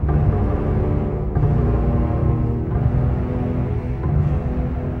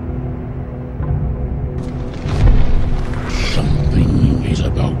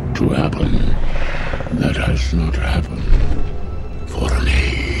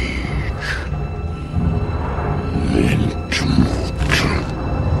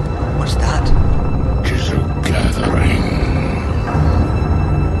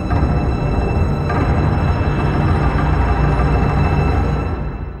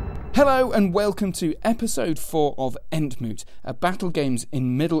Hello and welcome to episode 4 of Entmoot, a Battle Games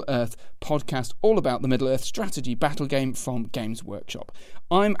in Middle-earth podcast all about the Middle-earth strategy battle game from Games Workshop.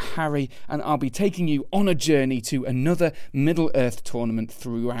 I'm Harry and I'll be taking you on a journey to another Middle-earth tournament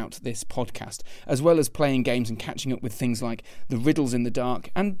throughout this podcast, as well as playing games and catching up with things like the Riddles in the Dark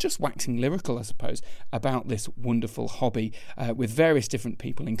and just waxing lyrical, I suppose, about this wonderful hobby with various different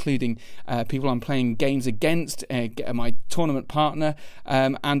people, including people I'm playing games against, my tournament partner,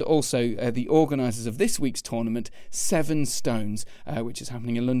 and also the organisers of this week's tournament, Seven Stones, which is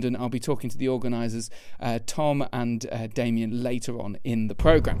happening in London. I'll be talking to the organisers, Tom and Damien, later on in the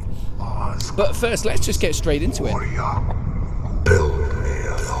programme. But first, let's just get straight into it. Build me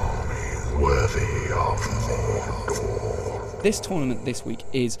an army worthy of Mordor. This tournament this week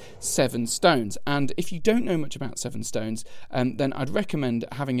is Seven Stones, and if you don't know much about Seven Stones, then I'd recommend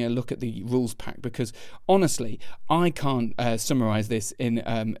having a look at the rules pack, because honestly, I can't summarise this in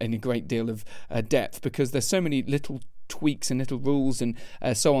a great deal of depth, because there's so many little tweaks and little rules and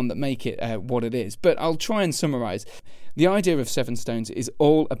so on that make it what it is. But I'll try and summarise. The idea of Seven Stones is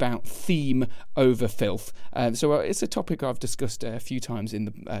all about theme over filth. So it's a topic I've discussed a few times in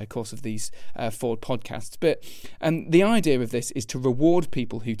the course of these 4 podcasts. But the idea of this is to reward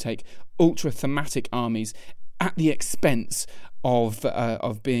people who take ultra-thematic armies at the expense of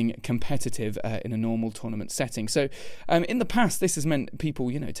being competitive in a normal tournament setting. So in the past, this has meant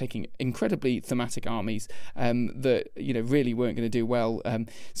people, taking incredibly thematic armies that, really weren't going to do well.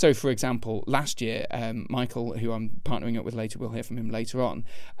 So, for example, last year, Michael, who I'm partnering up with later, we'll hear from him later on,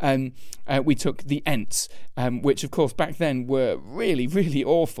 we took the Ents, which, of course, back then were really, really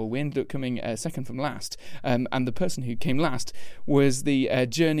awful. We ended up coming second from last, and the person who came last was the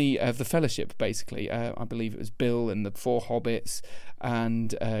Journey of the Fellowship, basically. I believe it was Bill and the 4 Hobbits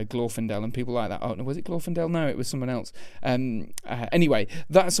and Glorfindel and people like that. Oh, no, was it Glorfindel? No, it was someone else. Anyway,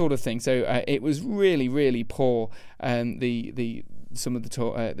 that sort of thing. So it was really, really poor. Some of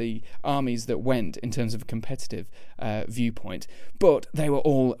the armies that went in terms of a competitive viewpoint, but they were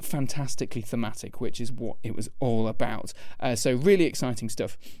all fantastically thematic, which is what it was all about. So really exciting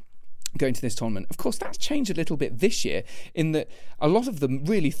stuff going to this tournament. Of course, that's changed a little bit this year in that a lot of the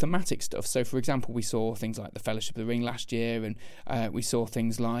really thematic stuff, so for example, we saw things like the Fellowship of the Ring last year, and we saw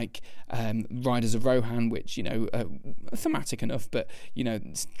things like Riders of Rohan, which, thematic enough, but,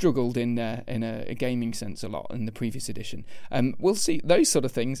 struggled in a gaming sense a lot in the previous edition. We'll see, those sort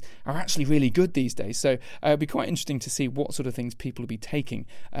of things are actually really good these days, so it'll be quite interesting to see what sort of things people will be taking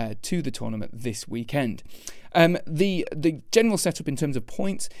to the tournament this weekend. The general setup in terms of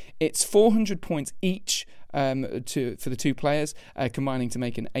points, it's 400 points each for the 2 players, combining to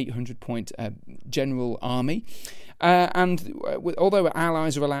make an 800-point general army. Although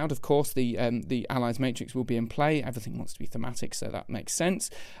allies are allowed, of course, the allies matrix will be in play. Everything wants to be thematic, so that makes sense.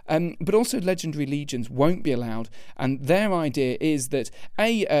 But also legendary legions won't be allowed, and their idea is that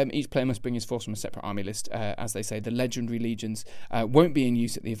each player must bring his force from a separate army list. As they say, the legendary legions won't be in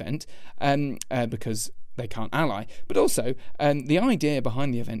use at the event because they can't ally. But also, the idea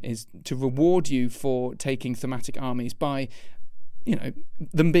behind the event is to reward you for taking thematic armies by,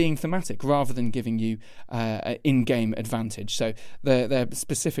 them being thematic rather than giving you in-game advantage. So they're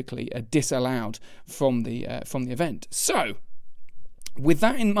specifically disallowed from the event. So, with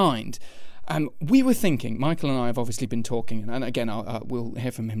that in mind, we were thinking, Michael and I have obviously been talking, and again, we'll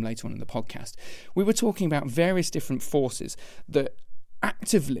hear from him later on in the podcast. We were talking about various different forces that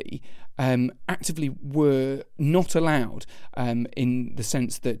actively were not allowed in the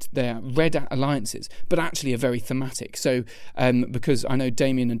sense that they're red alliances, but actually are very thematic. So because I know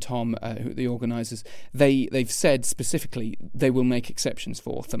Damien and Tom, who are the organisers, they've said specifically they will make exceptions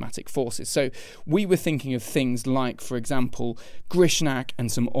for thematic forces. So we were thinking of things like, for example, Grishnak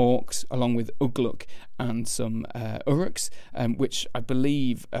and some orcs, along with Ugluk and some Uruks, which I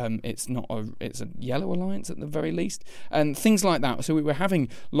believe it's a yellow alliance at the very least, and things like that. So we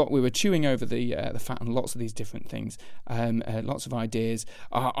were chewing over the fat on lots of these different things, lots of ideas.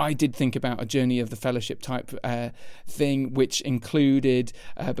 I did think about a Journey of the Fellowship type thing, which included,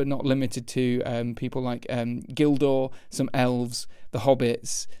 but not limited to, people like Gildor, some elves, the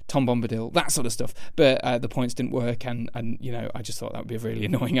Hobbits, Tom Bombadil, that sort of stuff. But the points didn't work, and I just thought that would be a really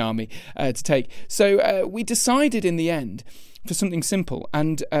annoying army to take. So we decided in the end for something simple,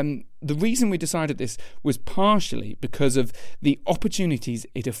 and the reason we decided this was partially because of the opportunities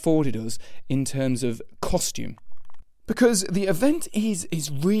it afforded us in terms of costume. Because the event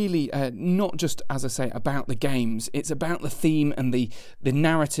is really not just, as I say, about the games. It's about the theme and the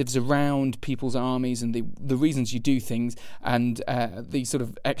narratives around people's armies and the reasons you do things, and the sort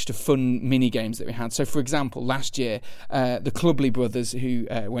of extra fun mini games that we had. So, for example, last year, the Clubley brothers who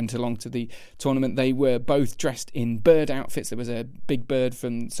went along to the tournament, they were both dressed in bird outfits. There was a big bird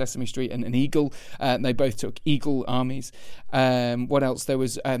from Sesame Street and an eagle. They both took eagle armies. What else? There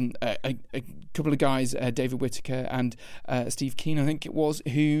was a couple of guys, David Whittaker and Steve Keane, I think it was,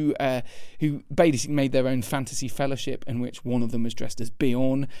 who basically made their own fantasy fellowship, in which one of them was dressed as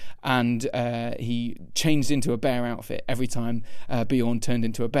Bjorn, and he changed into a bear outfit every time Bjorn turned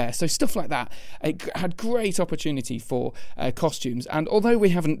into a bear. So stuff like that. It had great opportunity for costumes, and although we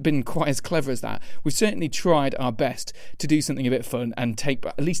haven't been quite as clever as that, we've certainly tried our best to do something a bit fun and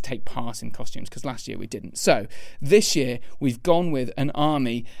at least take part in costumes, because last year we didn't. So this year we've gone with an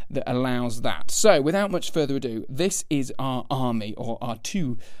army that allows that. So without much further ado, this is our army, or our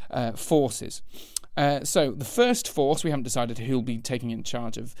two forces. So the first force, we haven't decided who'll be taking in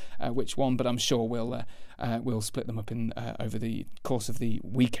charge of which one, but I'm sure we'll split them up in over the course of the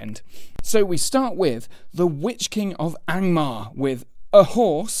weekend. So we start with the Witch King of Angmar with a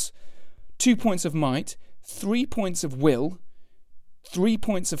horse, 2 points of might, 3 points of will, 3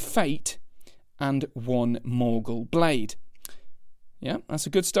 points of fate, and 1 Morgul blade. Yeah, that's a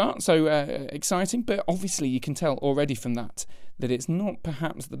good start. So exciting, but obviously you can tell already from that it's not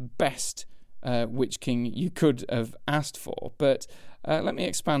perhaps the best Witch King you could have asked for. But let me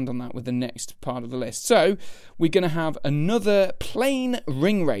expand on that with the next part of the list. So we're going to have another plain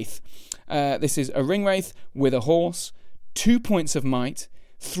Ringwraith. This is a Ringwraith with a horse, 2 points of might,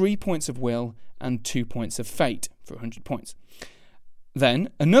 3 points of will, and 2 points of fate for 100 points. Then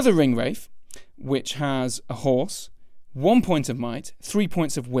another Ringwraith, which has a horse, 1 point of might, 3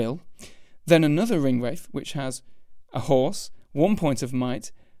 points of will. Then another Ringwraith, which has a horse, 1 point of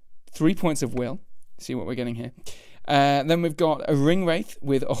might, 3 points of will. See what we're getting here. Then we've got a Ringwraith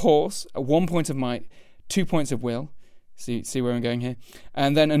with a horse, 1 point of might, 2 points of will. See where I'm going here.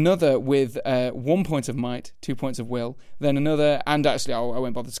 And then another with 1 point of might, 2 points of will. Then another, and actually I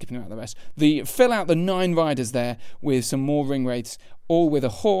won't bother skipping out the rest. Fill out the 9 riders there with some more Ringwraiths, all with a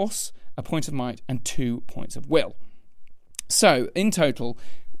horse, a point of might, and 2 points of will. So, in total,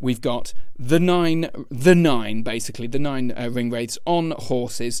 we've got the nine Ringwraiths on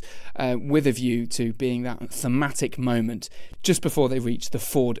horses, with a view to being that thematic moment just before they reach the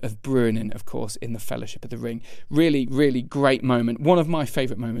Ford of Bruinen, of course, in the Fellowship of the Ring. Really, really great moment. One of my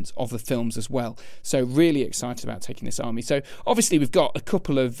favourite moments of the films as well. So really excited about taking this army. So obviously we've got a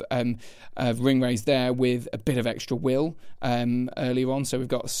couple of Ringwraiths there with a bit of extra will earlier on. So we've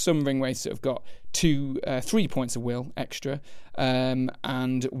got some Ringwraiths that have got 3 points of will extra, and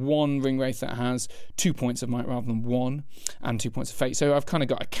one Ringwraith that has 2 points of might rather than 1, and 2 points of fate. So I've kind of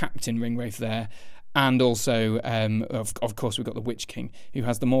got a captain Ringwraith there. And also, of course, we've got the Witch King, who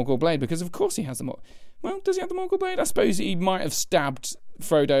has the Morgul blade, because of course he has the well, does he have the Morgul blade? I suppose he might have stabbed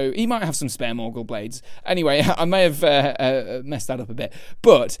Frodo. He might have some spare Morgul blades. Anyway, I may have messed that up a bit.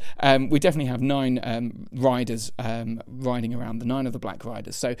 But we definitely have 9 riders riding around, the 9 of the Black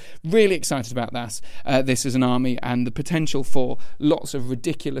Riders. So really excited about that. This is an army, and the potential for lots of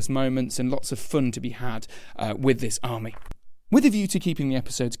ridiculous moments and lots of fun to be had with this army. With a view to keeping the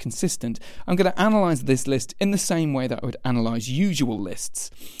episodes consistent, I'm going to analyse this list in the same way that I would analyse usual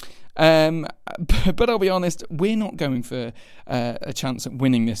lists. But I'll be honest, we're not going for a chance at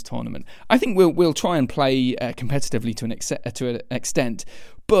winning this tournament. I think we'll try and play competitively to an extent,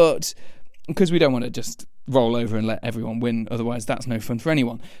 but because we don't want to just roll over and let everyone win, otherwise that's no fun for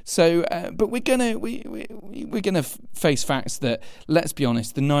anyone. So, but we're gonna face facts that, let's be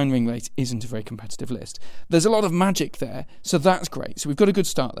honest, the 9 Ringwraiths isn't a very competitive list. There's a lot of magic there, so that's great. So we've got a good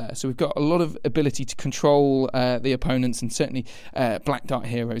start there. So we've got a lot of ability to control the opponents, and certainly Black Dart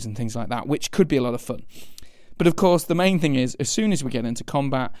heroes and things like that, which could be a lot of fun. But of course, the main thing is, as soon as we get into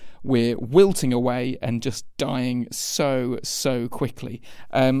combat, we're wilting away and just dying so quickly.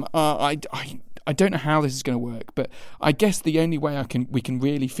 I don't know how this is going to work, but I guess the only way we can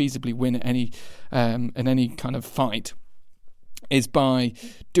really feasibly win at in any kind of fight is by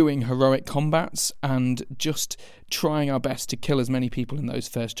doing heroic combats and just trying our best to kill as many people in those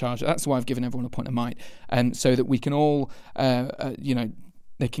first charges. That's why I've given everyone a point of might, so that we can all,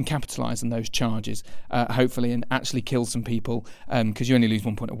 they can capitalise on those charges, hopefully, and actually kill some people, because you only lose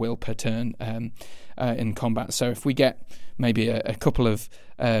 1 point of will per turn in combat. So if we get maybe a couple of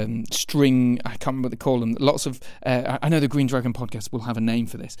string, I can't remember what they call them, lots of, I know the Green Dragon podcast will have a name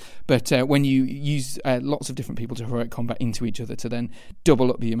for this, but when you use lots of different people to heroic combat into each other to then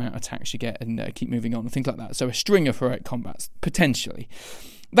double up the amount of attacks you get and keep moving on and things like that. So a string of heroic combats, potentially.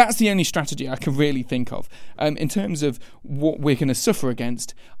 That's the only strategy I can really think of. In terms of what we're going to suffer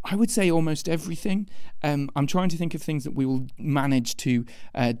against, I would say almost everything. I'm trying to think of things that we will manage to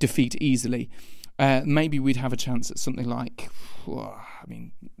defeat easily. Maybe we'd have a chance at something like,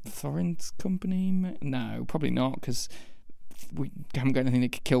 Thorin's Company? No, probably not, because we haven't got anything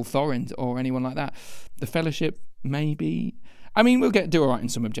that could kill Thorin or anyone like that. The Fellowship, maybe. I mean, we'll do all right in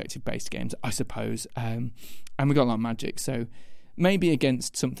some objective-based games, I suppose. And we've got a lot of magic, so maybe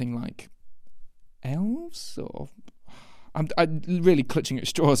against something like elves, or I'm really clutching at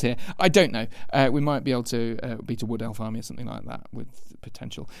straws here. I don't know. We might be able to beat a wood elf army or something like that with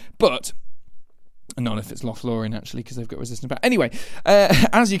potential, but not if it's Lothlorien, actually, because they've got resistance back. Anyway,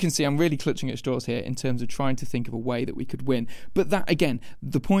 as you can see, I'm really clutching at straws here in terms of trying to think of a way that we could win. But that, again,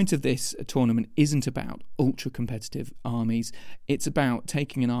 the point of this tournament isn't about ultra-competitive armies. It's about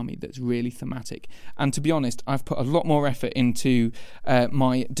taking an army that's really thematic. And to be honest, I've put a lot more effort into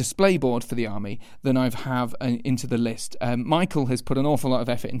my display board for the army than I've into the list. Michael has put an awful lot of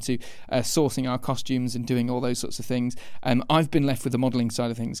effort into sourcing our costumes and doing all those sorts of things. I've been left with the modelling side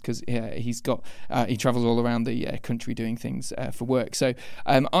of things because he's got... he travels all around the country doing things for work. So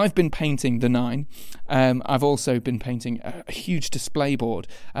I've been painting the 9. I've also been painting a huge display board,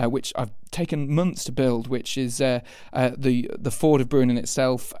 which I've taken months to build, which is the Ford of Bruin in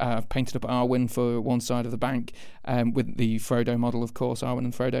itself. I've painted up Arwen for one side of the bank with the Frodo model, of course, Arwen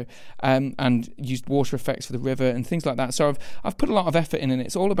and Frodo, and used water effects for the river and things like that. So I've put a lot of effort in, and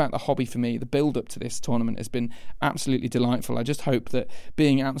it's all about the hobby for me. The build-up to this tournament has been absolutely delightful. I just hope that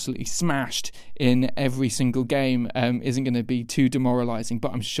being absolutely smashed in every single game isn't going to be too demoralising,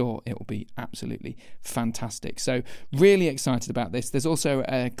 but I'm sure it will be absolutely fantastic. So really excited about this. There's also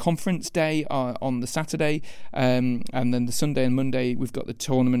a conference day on the Saturday, and then the Sunday and Monday we've got the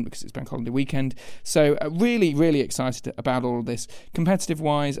tournament because it's bank holiday weekend. So really excited about all of this. Competitive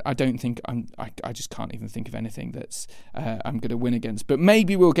wise, I don't think I just can't even think of anything that's I'm going to win against, but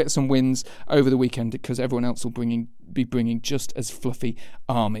maybe we'll get some wins over the weekend because everyone else will be bringing just as fluffy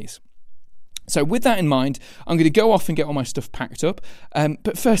armies. So with that in mind, I'm going to go off and get all my stuff packed up.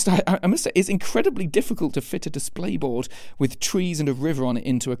 But first, I must say, it's incredibly difficult to fit a display board with trees and a river on it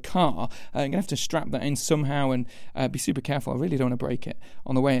into a car. I'm going to have to strap that in somehow and be super careful. I really don't want to break it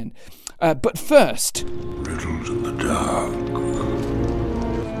on the way in. But first... Riddles in the dark.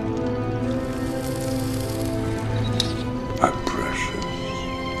 I'm precious.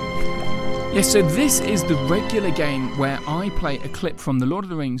 Yes, so this is the regular game where I play a clip from The Lord of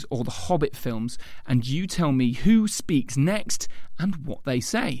the Rings or the Hobbit films, and you tell me who speaks next and what they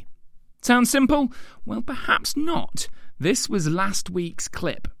say. Sounds simple? Well, perhaps not. This was last week's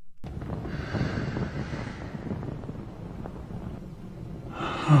clip.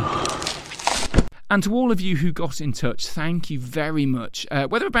 And to all of you who got in touch, thank you very much.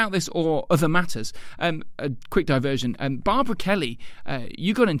 Whether about this or other matters, a quick diversion. Barbara Kelly,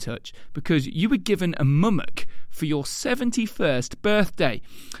 you got in touch because you were given a mummock for your 71st birthday.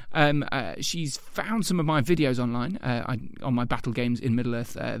 She's found some of my videos online on my Battle Games in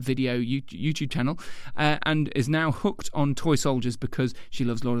Middle-earth video YouTube channel, and is now hooked on toy soldiers because she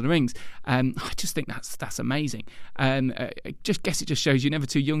loves Lord of the Rings. I just think that's amazing. I guess it just shows you're never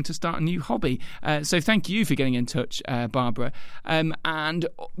too young to start a new hobby. So thank you for getting in touch, Barbara.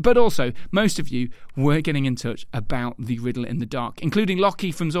 But also, most of you were getting in touch about the riddle in the dark, including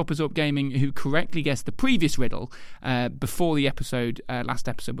Lockie from Zorpazorp Gaming, who correctly guessed the previous riddle before the last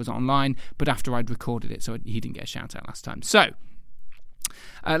episode was online, but after I'd recorded it, so he didn't get a shout out last time. So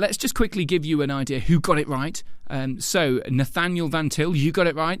let's just quickly give you an idea who got it right. So Nathaniel Van Til, you got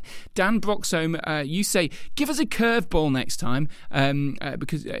it right. Dan Broxome, you say give us a curveball next time,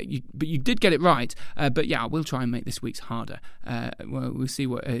 because you did get it right. But yeah, we'll try and make this week's harder. Well, we'll see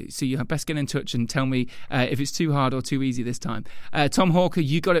what. So you best get in touch and tell me if it's too hard or too easy this time. Tom Hawker,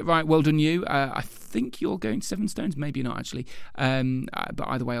 you got it right. Well done, you. I think you're going to 7 stones, maybe not actually. But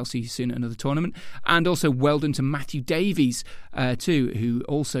either way, I'll see you soon at another tournament. And also well done to Matthew Davies too, who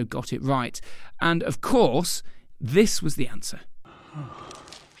also got it right. And of course, this was the answer.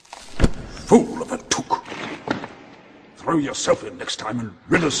 Fool of a took. Throw yourself in next time and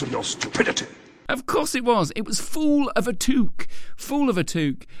rid us of your stupidity. Of course it was. It was Fool of a Toque. Fool of a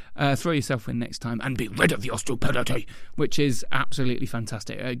Toque. Throw yourself in next time and be rid of your stupidity, which is absolutely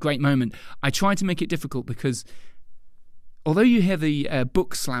fantastic. A great moment. I tried to make it difficult because although you hear the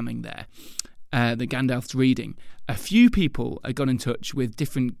book slamming there, that Gandalf's reading, a few people got in touch with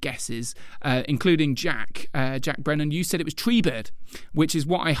different guesses, including Jack Brennan. You said it was Treebeard, which is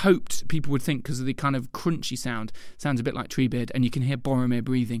what I hoped people would think because of the kind of crunchy sound. Sounds a bit like Treebeard, and you can hear Boromir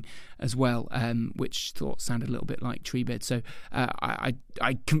breathing as well, which thought sounded a little bit like Treebeard. So I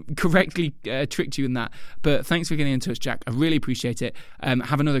correctly tricked you in that. But thanks for getting in touch, Jack. I really appreciate it.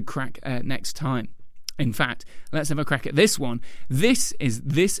 Have another crack next time. In fact, let's have a crack at this one. This is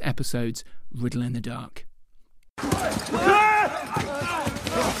this episode's Riddle in the Dark.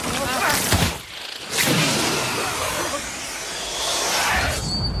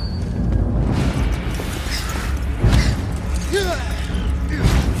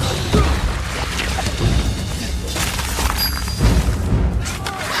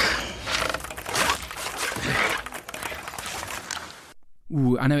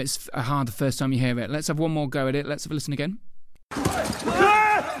 Ooh, I know it's hard the first time you hear it. Let's have one more go at it. Let's have a listen again.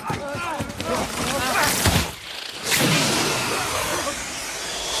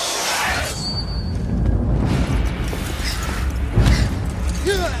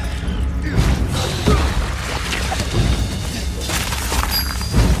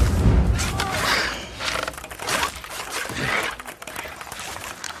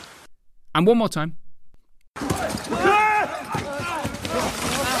 And one more time.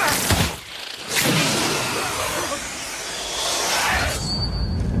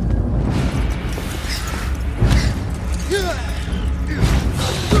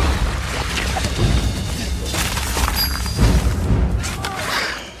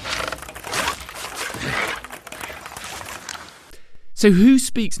 So who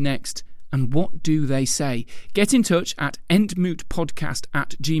speaks next and what do they say? Get in touch at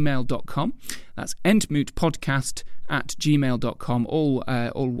entmootpodcast@gmail.com. That's entmootpodcast@gmail.com.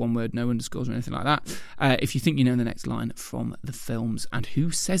 All one word, no underscores or anything like that. If you think you know the next line from the films and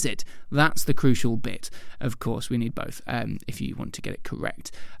who says it, that's the crucial bit. Of course, we need both if you want to get it correct.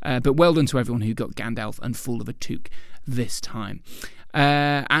 But well done to everyone who got Gandalf and Fool of a Toque this time.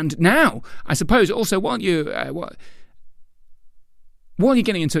 And now, I suppose, also, while you're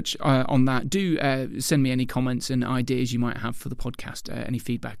getting in touch on that, do send me any comments and ideas you might have for the podcast. Any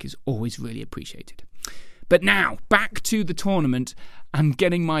feedback is always really appreciated. But now, back to the tournament and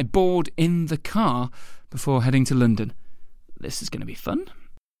getting my board in the car before heading to London. This is going to be fun.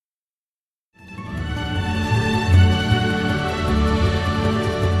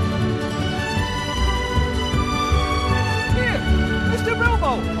 Here, Mr.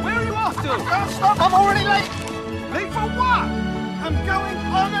 Bilbo, where are you off to? I can't stop, I'm already late. Late for what? I'm going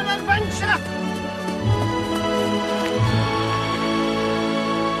on an adventure!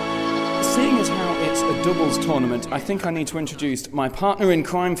 Seeing as how it's a doubles tournament, I think I need to introduce my partner in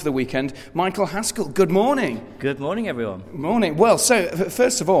crime for the weekend, Michael Haskell. Good morning. Good morning, everyone. Morning. Well, so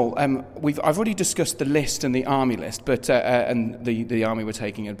first of all, I've already discussed the list and the army list, but and the army were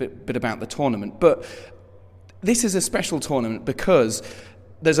taking a bit about the tournament. But this is a special tournament because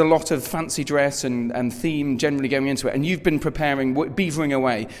there's a lot of fancy dress and theme generally going into it, and you've been beavering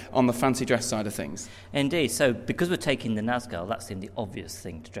away on the fancy dress side of things. Indeed. So because we're taking the Nazgul, that seemed the obvious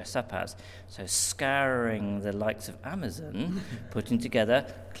thing to dress up as. So scouring the likes of Amazon, putting together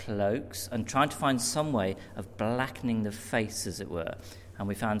cloaks and trying to find some way of blackening the face, as it were. And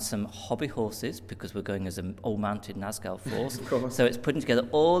we found some hobby horses because we're going as an all-mounted Nazgul force. So it's putting together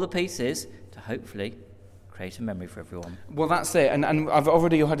all the pieces to hopefully create a memory for everyone. Well, that's it. And I've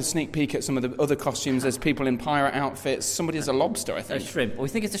already had a sneak peek at some of the other costumes. There's people in pirate outfits. Somebody's a lobster, I think. A shrimp. We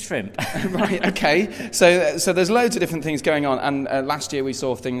think it's a shrimp. Right, okay. So there's loads of different things going on. And last year we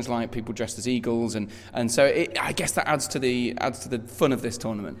saw things like people dressed as eagles. And so I guess that adds to the fun of this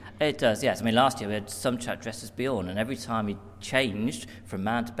tournament. It does, yes. I mean, last year we had some chap dressed as Bjorn, and every time he changed from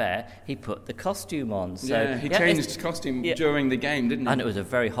man to bear, he put the costume on. So, he changed his costume during the game, didn't he? And it was a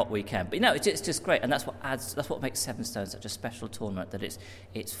very hot weekend. But it's just great, and that's what makes Seven Stones such a special tournament. That it's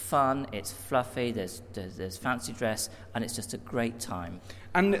fun, it's fluffy, there's fancy dress, and it's just a great time.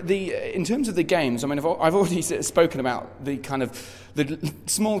 And in terms of the games, I mean, I've already spoken about the kind of the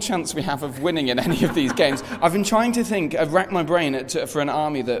small chance we have of winning in any of these games. I've been trying to think, I've racked my brain for an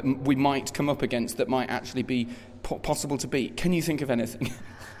army that we might come up against that might actually be possible to beat. Can you think of anything?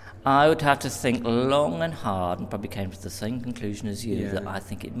 I would have to think long and hard and probably came to the same conclusion as you, that I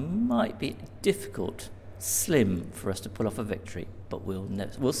think it might be difficult slim for us to pull off a victory, but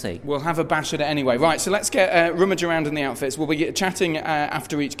we'll see. We'll have a bash at it anyway. Right, so let's get rummage around in the outfits. We'll be chatting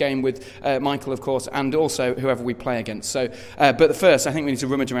after each game with Michael, of course, and also whoever we play against. So, but first, I think we need to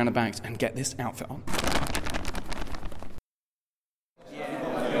rummage around the bags and get this outfit on.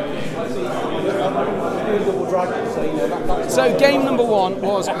 So game number 1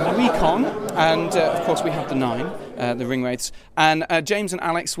 was Recon, and of course we had the 9, the ring wraiths, and James and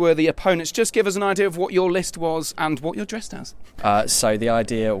Alex were the opponents. Just give us an idea of what your list was and what you're dressed as. So the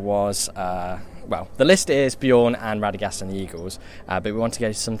idea was, the list is Bjorn and Radagast and the Eagles, but we want to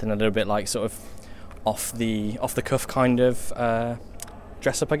go something a little bit like sort of off the cuff kind of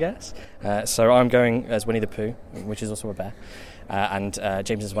dress up, I guess. So I'm going as Winnie the Pooh, which is also a bear, and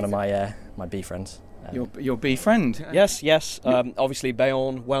James is one of my bee friends. Your bee friend? Yes. Obviously,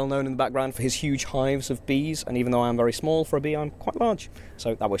 Beorn, well known in the background for his huge hives of bees, and even though I'm very small for a bee, I'm quite large.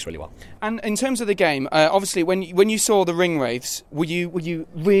 So that works really well. And in terms of the game, obviously, when you saw the ring wraiths, were you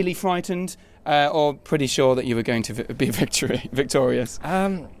really frightened, or pretty sure that you were going to be victorious?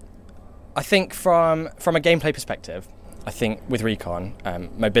 I think from a gameplay perspective, I think with Recon,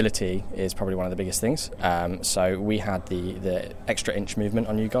 mobility is probably one of the biggest things. So we had the extra inch movement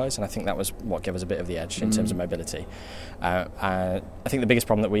on you guys, and I think that was what gave us a bit of the edge in terms of mobility. I think the biggest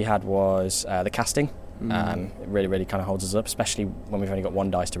problem that we had was the casting. It really, really kind of holds us up, especially when we've only got 1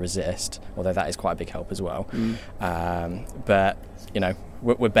 dice to resist, although that is quite a big help as well. But,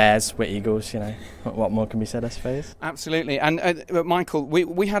 we're bears, we're eagles, what more can be said, I suppose? Absolutely. And Michael,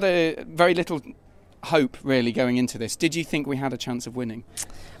 we had a very little hope really going into this. Did you think we had a chance of winning?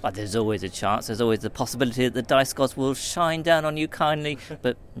 Well, there's always a chance. There's always the possibility that the dice gods will shine down on you kindly,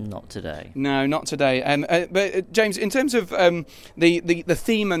 but not today. No, not today. But James, in terms of the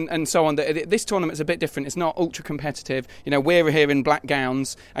theme and so on, this tournament is a bit different. It's not ultra competitive. We're here in black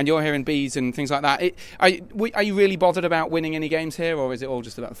gowns and you're here in bees and things like that. Are you really bothered about winning any games here, or is it all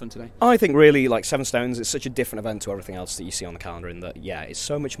just about the fun today? I think really, like Seven Stones, it's such a different event to everything else that you see on the calendar, in that, it's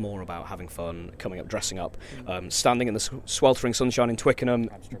so much more about having fun, coming up, dressing up, standing in the sweltering sunshine in Twickenham,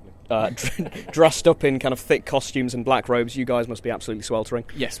 dressed up in kind of thick costumes and black robes. You guys must be absolutely sweltering.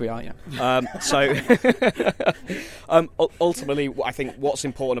 Yes, we are, yeah. Ultimately, I think what's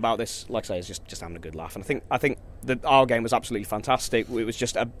important about this, like I say, is just having a good laugh. And I think that our game was absolutely fantastic. It was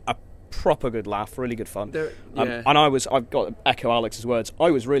just a proper good laugh, really good fun. And I've got to echo Alex's words,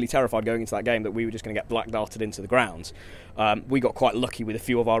 I was really terrified going into that game that we were just going to get black darted into the ground. We got quite lucky with a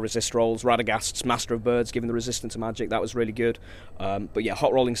few of our resist rolls. Radagast's Master of Birds giving the resistance to magic, that was really good. But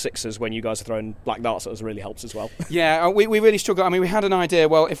hot rolling sixes when you guys are throwing black darts at us really helps as well. Yeah, we really struggled. I mean, we had an idea,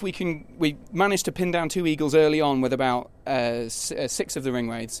 well, if we managed to pin down 2 eagles early on with about 6 of the ring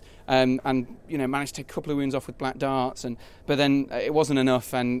wraiths, and managed to take a couple of wounds off with black darts, but then it wasn't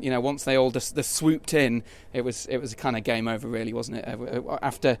enough, and once they all just swooped in, it was a kind of game over, really, wasn't it?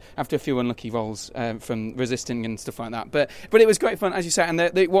 After a few unlucky rolls from resisting and stuff like that, but it was great fun, as you say. And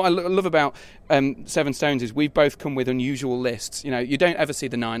what I love about Seven Stones is we've both come with unusual lists. You don't ever see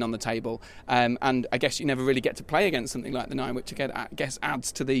the 9 on the table, and I guess you never really get to play against something like the 9, which again I guess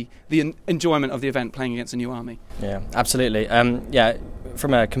adds to the enjoyment of the event, playing against a new army. Yeah, absolutely.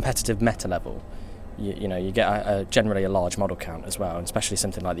 From a competitive meta level, you get generally a large model count as well, and especially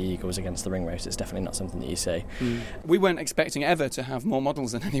something like the Eagles against the ring wraiths. It's definitely not something that you see. We weren't expecting ever to have more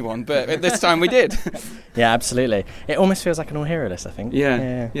models than anyone, but this time we did. Yeah, absolutely. It almost feels like an all-hero list, I think.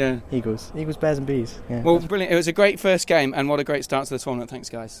 Yeah. Eagles, bears and bees. Yeah. Well, brilliant. It was a great first game, and what a great start to the tournament. Thanks,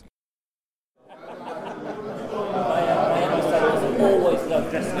 guys.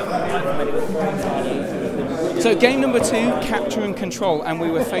 So game number 2, capture and control, and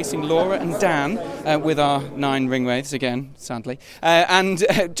we were facing Laura and Dan with our 9 ring wraiths again, sadly. And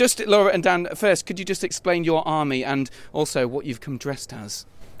just Laura and Dan, first, could you just explain your army and also what you've come dressed as?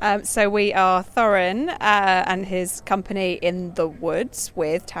 So we are Thorin and his company in the woods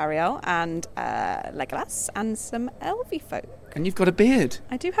with Tariel and Legolas and some elfy folk. And you've got a beard.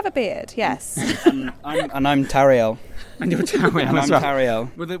 I do have a beard, yes. I'm Tariel. And you're Tariel. And I'm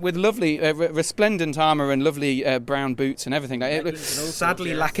Tariel. With lovely, resplendent armour and lovely brown boots and everything.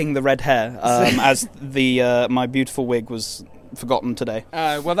 Sadly lacking the red hair, as my beautiful wig was forgotten today.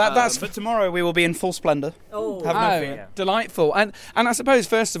 That's. But tomorrow we will be in full splendour. Have no fear. Delightful. And I suppose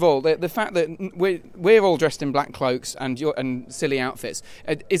first of all the fact that we're all dressed in black cloaks and silly outfits,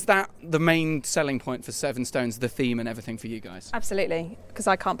 is that the main selling point for Seven Stones, the theme and everything for you guys? Absolutely, because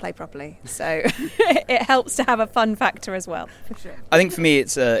I can't play properly, so it helps to have a fun factor as well. For sure. I think for me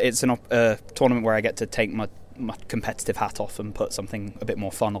it's a tournament where I get to take my my competitive hat off and put something a bit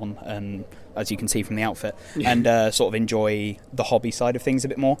more fun on, and as you can see from the outfit, and sort of enjoy the hobby side of things a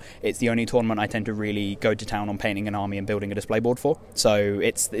bit more. It's the only tournament I tend to really go to town on painting an army and building a display board for. So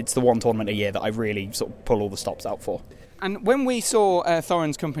it's the one tournament a year that I really sort of pull all the stops out for. And when we saw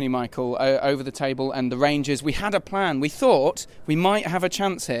Thorin's company, Michael, over the table and the Rangers, we had a plan. We thought we might have a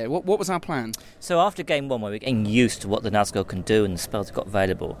chance here. What was our plan? So after game one, where we're getting used to what the Nazgul can do and the spells we've got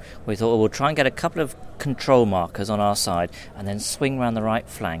available, we thought, well, we'll try and get a couple of control markers on our side and then swing around the right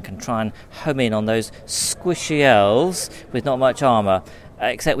flank and try and home in on those squishy elves with not much armour.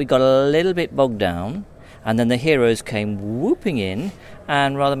 Except we got a little bit bogged down, and then the heroes came whooping in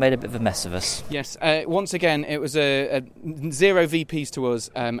and rather made a bit of a mess of us. Yes, once again, it was a 0 VPs to us,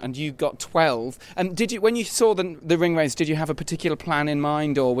 and you got 12. And did you, when you saw the ring race, did you have a particular plan in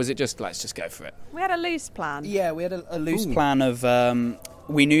mind, or was it just, let's just go for it? We had a loose plan. Yeah, we had a loose plan of...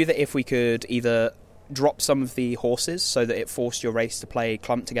 we knew that if we could either drop some of the horses so that it forced your race to play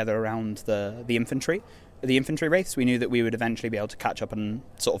clumped together around the infantry wraiths, we knew that we would eventually be able to catch up and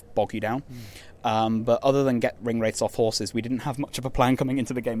sort of bog you down. But other than get ring wraiths off horses, we didn't have much of a plan coming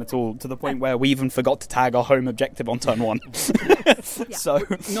into the game at all, to the point where we even forgot to tag our home objective on turn 1. So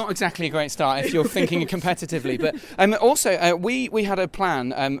not exactly a great start if you're thinking competitively. But also, we had a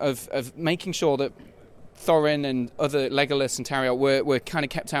plan of making sure that Thorin and other Legolas and Tariel were kind of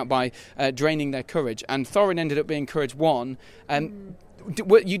kept out by draining their courage, and Thorin ended up being courage 1.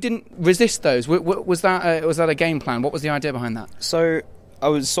 You didn't resist those. Was that a game plan? What was the idea behind that? So I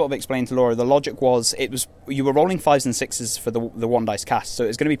was sort of explaining to Laura, the logic was you were rolling 5s and 6s for the 1 dice cast, so it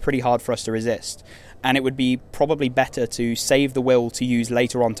was going to be pretty hard for us to resist, and it would be probably better to save the will to use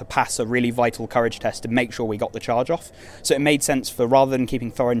later on to pass a really vital courage test to make sure we got the charge off. So it made sense for, rather than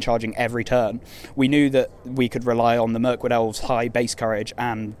keeping Thorin charging every turn, we knew that we could rely on the Mirkwood Elves' high base courage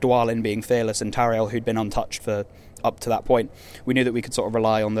and Dwalin being fearless and Tariel, who'd been untouched for up to that point. We knew that we could sort of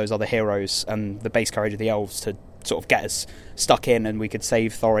rely on those other heroes and the base courage of the elves to sort of get us stuck in, and we could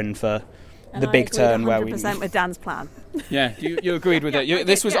save Thorin for the big turn where we... 100% with Dan's plan. Yeah, you agreed with it.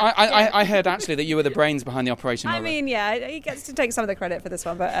 This was I heard actually that you were the brains behind the operation. I mean, yeah, he gets to take some of the credit for this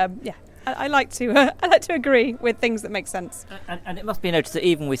one, but yeah, I like to agree with things that make sense. And it must be noticed that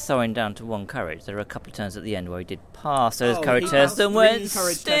even with Thorin down to 1 courage, there are a couple of turns at the end where he did pass those courage tests and went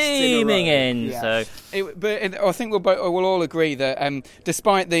steaming in. Yeah. So, I think we'll all agree that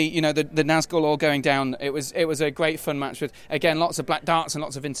despite the Nazgul all going down, it was a great fun match with, again, lots of black darts and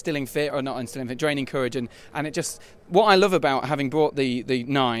lots of instilling fear, or not instilling fear, draining courage, and it just... What I love about having brought the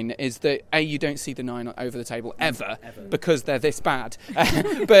 9 is that you don't see the 9 over the table ever. Because they're this bad.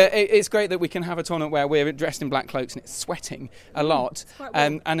 But it's great that we can have a tournament where we're dressed in black cloaks and it's sweating a lot,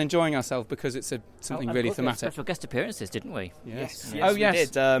 and enjoying ourselves because it's something really thematic. Special guest appearances, didn't we? Yes. Oh yes, we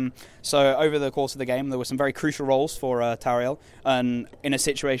did. So over the course of the game, there were some very crucial roles for Tariel, and in a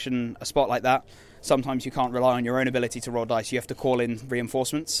spot like that, sometimes you can't rely on your own ability to roll dice. You have to call in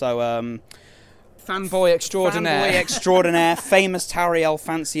reinforcements. So. Fanboy extraordinaire, famous Tariel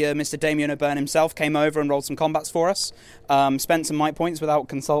fancier, Mr. Damien O'Byrne himself, came over and rolled some combats for us. Spent some might points without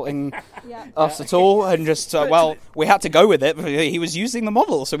consulting us at all, and just, we had to go with it. He was using the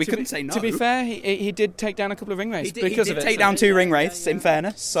model, so we couldn't say no. To be fair, he did take down a couple of ring wraiths because of it. He did take down 2 ring wraiths, in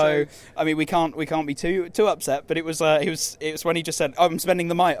fairness. So, I mean, we can't be too upset. But it was when he just said, "Oh, I'm spending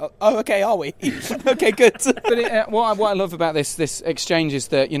the might." Oh, okay, are we? Okay, good. But what I love about this exchange is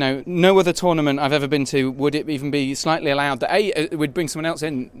that no other tournament I've ever been to would it even be slightly allowed that A, it would bring someone else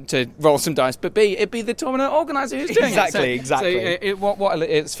in to roll some dice, but B, it'd be the tournament organizer who's doing it. Exactly. So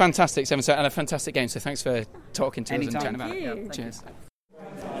it's fantastic, Seven, and a fantastic game. So thanks for talking to us and chatting about it. Yeah. Cheers.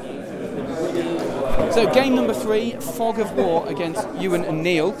 So game number 3, Fog of War against Ewan and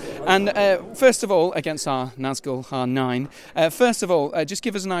Neil. And first of all, against our Nazgul, our 9. First of all, just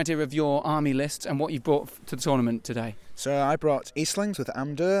give us an idea of your army list and what you brought to the tournament today. So I brought Eastlings with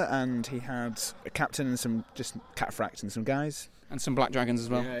Amdur, and he had a captain and some just cataphracts and some guys. And some black dragons as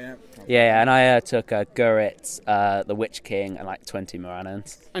well. Yeah, and I took Gurrit, the Witch King, and 20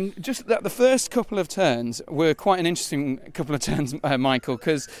 Moranans. And just that the first couple of turns were quite an interesting couple of turns, Michael,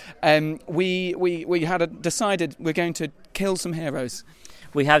 because we had decided we're going to kill some heroes.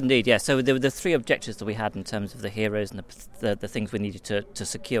 We have indeed, yes. So there were the 3 objectives that we had in terms of the heroes and the things we needed to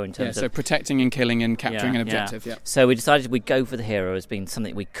secure in terms of... So protecting and killing and capturing an objective, yeah. So we decided we'd go for the hero as being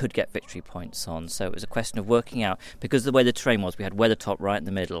something we could get victory points on. So it was a question of working out, because of the way the terrain was, we had Weathertop right in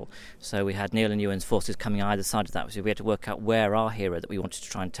the middle. So we had Neil and Ewan's forces coming either side of that. So we had to work out where our hero that we wanted to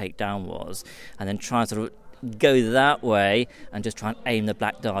try and take down was, and then try and sort of go that way and just try and aim the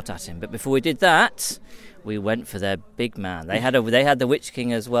black dart at him. But before we did that, we went for their big man. They had the Witch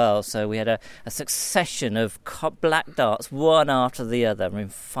King as well, so we had a succession of black darts, one after the other. I mean,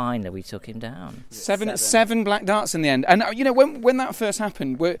 finally we took him down. Seven black darts in the end. And when that first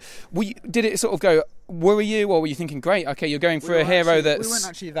happened, did it sort of go worry you, or were you thinking, great, okay, you're going for a hero that's... We weren't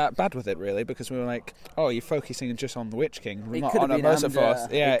actually that bad with it, really, because we were like, oh, you're focusing just on the Witch King, It not could on have a been Merciful.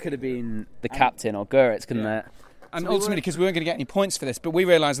 Yeah. It could have been the captain or Gurritz, couldn't it? And ultimately, because we weren't going to get any points for this, but we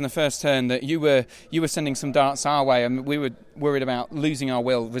realised in the first turn that you were sending some darts our way, and we were worried about losing our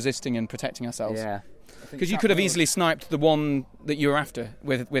will, resisting and protecting ourselves. Yeah. Because you could have easily sniped the one that you were after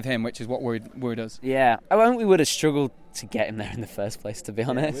with him, which is what worried us. Yeah, I think we would have struggled to get him there in the first place, to be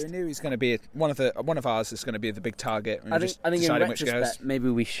honest. We knew he's going to be one of ours is going to be the big target. I think in retrospect, maybe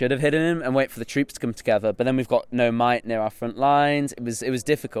we should have hidden him and wait for the troops to come together. But then we've got no might near our front lines. It was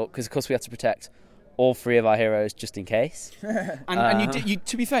difficult because, of course, we had to protect all three of our heroes just in case. and you did,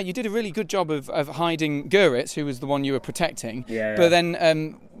 to be fair, you did a really good job of hiding Gurritz, who was the one you were protecting. Yeah. But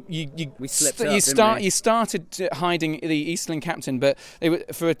then you started hiding the Eastland captain, but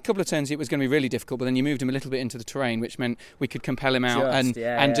for a couple of turns it was going to be really difficult. But then you moved him a little bit into the terrain, which meant we could compel him out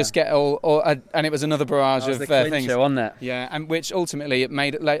just get and it was another barrage of things. On that. Yeah, and which ultimately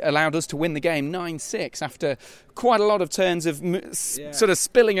allowed us to win the game 9-6 after quite a lot of turns of sort of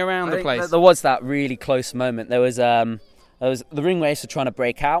spilling around the place. There was that really close moment. There was the ring race were trying to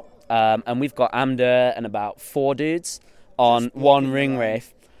break out, and we've got Amder and about 4 dudes on one ring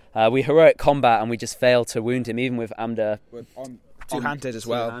wraith. We heroic combat and we just failed to wound him, even with Amder two-handed as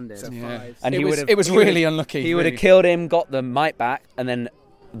well. Yeah. And it was really unlucky. He would have killed him, got the might back, and then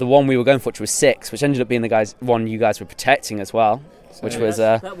the one we were going for, which was 6, which ended up being the one you guys were protecting as well. Which was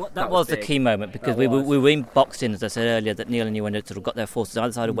that was the key moment, because we were being boxed in, as I said earlier, that Neil and you sort of got their forces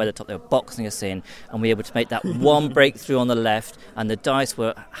either side of Weathertop. They were boxing us in, and we were able to make that one breakthrough on the left, and the dice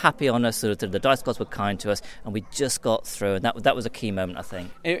were happy on us, sort of the dice gods were kind to us, and we just got through, and that was a key moment, I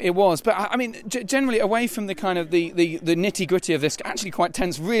think. It was, but I mean, generally away from the kind of the nitty gritty of this actually quite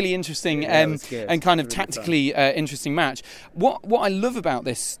tense, really interesting, and kind of really tactically interesting match. What I love about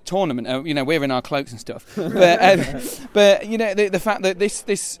this tournament, we're in our cloaks and stuff, but the fact that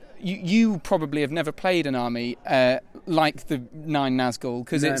this you probably have never played an army like the 9 Nazgul,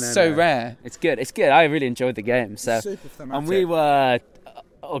 because it's so rare. It's good. I really enjoyed the game. And we were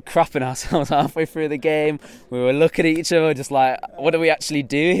crapping ourselves halfway through the game. We were looking at each other just like, what do we actually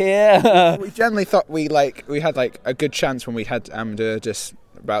do here? We generally thought we had a good chance when we had Amder just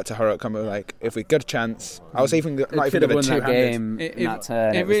about to hurry up. We were like, if we got a chance, I was even not even going to two-handed.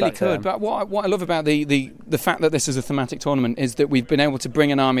 It really could. But what I love about the fact that this is a thematic tournament is that we've been able to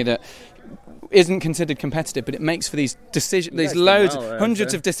bring an army that isn't considered competitive, but it makes for these decisions. There's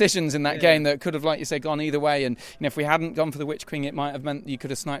hundreds of decisions in that game that could have, like you say, gone either way. And if we hadn't gone for the Witch King, it might have meant you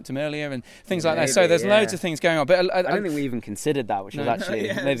could have sniped him earlier and things like that. So there's loads of things going on. But I don't think we even considered that, which was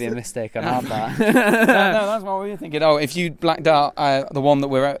actually maybe a mistake on our part. No, that's what we were thinking. Oh, if you black dart the one that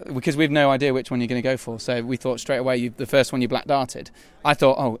we're at, because we've no idea which one you're going to go for, so we thought straight away the first one you black darted. I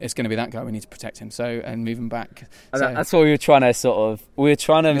thought, it's going to be that guy. We need to protect him, and move him back. That's what we were trying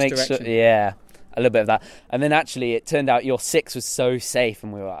to make sure. Yeah. A little bit of that, and then actually it turned out your 6 was so safe,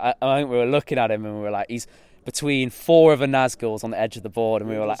 and I think we were looking at him and we were like, he's between 4 of the Nazguls on the edge of the board,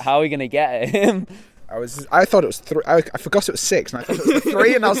 and we were like, how are we going to get him? I thought it was 3. I forgot it was 6, and I thought it was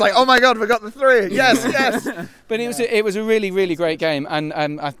 3, and I was like, oh my god, we got the 3! Yes. But it was a really, really great game,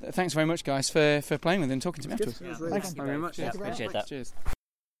 and thanks very much, guys, for playing with it and talking to me afterwards. Thanks very much. Yeah, appreciate that. Cheers.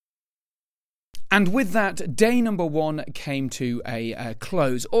 And with that, day number 1 came to a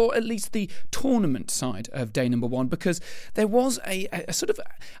close, or at least the tournament side of day number 1, because there was a sort of,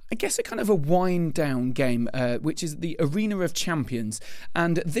 I guess, a kind of a wind-down game, which is the Arena of Champions.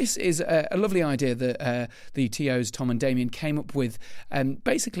 And this is a lovely idea that the TOs, Tom and Damien, came up with,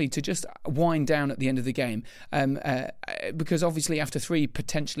 basically to just wind down at the end of the game. Because obviously after 3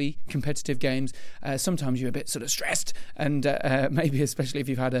 potentially competitive games, sometimes you're a bit sort of stressed, and maybe especially if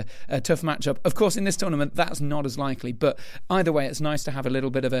you've had a tough matchup. Of course, in this tournament, that's not as likely, but either way, it's nice to have a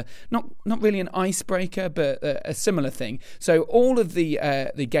little bit of a not really an icebreaker, but a similar thing. So all of the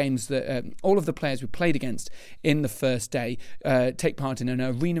games that all of the players we played against in the first day take part in an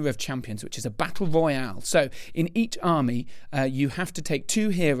Arena of Champions, which is a battle royale. So in each army, you have to take 2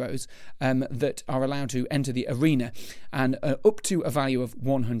 heroes that are allowed to enter the arena, and up to a value of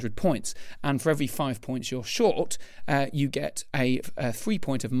 100 points. And for every 5 points you're short, you get a 3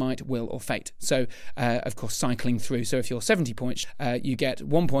 point of might, will, or fate. So, of course, cycling through. So if you're 70 points, you get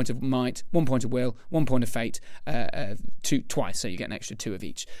 1 point of might, 1 point of will, 1 point of fate, twice. So you get an extra 2 of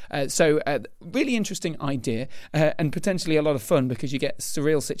each. Really interesting idea, and potentially a lot of fun, because you get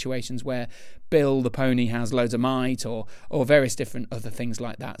surreal situations where Bill the pony has loads of might, or various different other things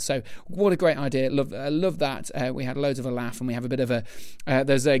like that. So what a great idea. Love that. We had loads of a laugh, and we have a bit of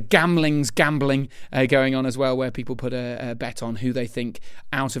there's a gambling going on as well, where people put a bet on who they think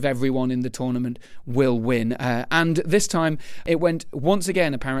out of everyone in the tournament will win. And this time it went once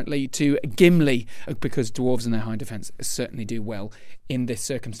again apparently to Gimli, because dwarves and their high defence certainly do well in this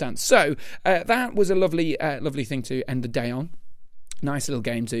circumstance. So that was a lovely thing to end the day on. Nice little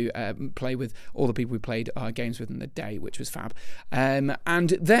game to play with all the people we played our games with in the day, which was fab. And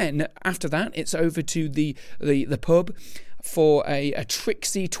then after that, it's over to the pub for a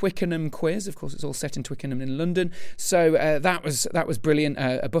Trixie Twickenham quiz. Of course, it's all set in Twickenham in London. So that was brilliant.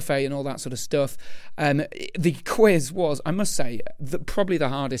 A buffet and all that sort of stuff. The quiz was, I must say, probably the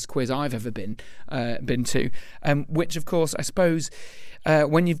hardest quiz I've ever been to. Which, of course, I suppose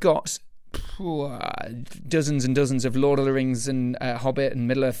when you've got dozens and dozens of Lord of the Rings and Hobbit and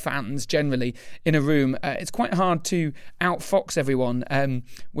Middle-earth fans generally in a room, it's quite hard to outfox everyone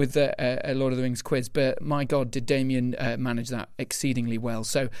with a Lord of the Rings quiz, but my God, did Damien manage that exceedingly well.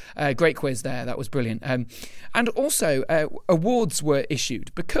 So great quiz there, that was brilliant. And also awards were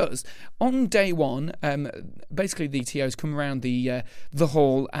issued, because on day one, basically the TOs come around the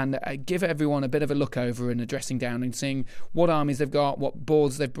hall and give everyone a bit of a look over and a dressing down, and seeing what armies they've got, what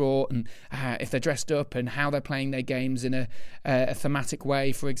boards they've brought, and if they're dressed up, and how they're playing their games in a thematic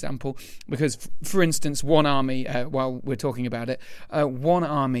way, for example. Because, for instance, one army, while we're talking about it, one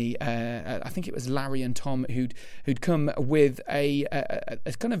army, I think it was Larry and Tom, who'd come with a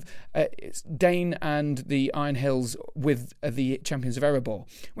kind of Dane and the Iron Hills with the Champions of Erebor,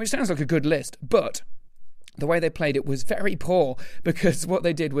 which sounds like a good list, but the way they played it was very poor, because what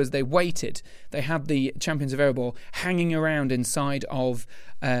they did was they waited. They had the Champions of Erebor hanging around inside of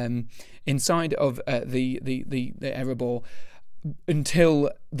the Erebor until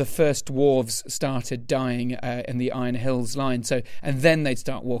the first dwarves started dying in the Iron Hills line. So, and then they'd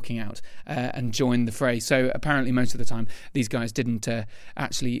start walking out and join the fray. So apparently most of the time these guys didn't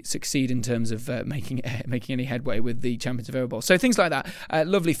actually succeed in terms of making any headway with the Champions of Erebor. So things like that,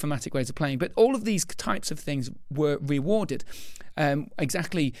 lovely thematic ways of playing. But all of these types of things were rewarded.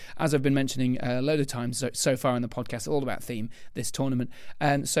 Exactly as I've been mentioning a load of times so far in the podcast, all about theme, this tournament.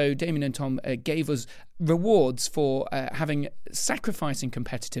 So Damien and Tom gave us rewards for sacrificing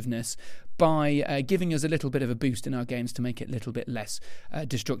competitiveness by giving us a little bit of a boost in our games to make it a little bit less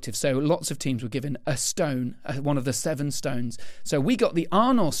destructive. So lots of teams were given a stone, one of the 7 stones. So we got the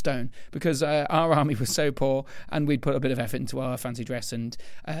Arnor stone, because our army was so poor and we'd put a bit of effort into our fancy dress and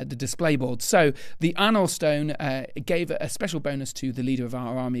the display board. So the Arnor stone gave a special bonus to the leader of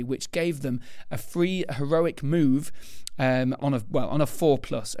our army, which gave them a free heroic move on a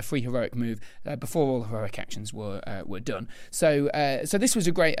 4+, a free heroic move before all heroic actions were done. So this was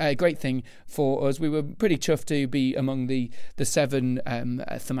a great thing for us. We were pretty chuffed to be among the 7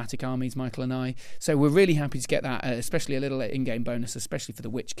 thematic armies, Michael and I. So we're really happy to get that, especially a little in-game bonus, especially for the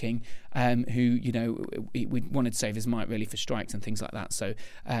Witch King, who we wanted to save his might really for strikes and things like that. So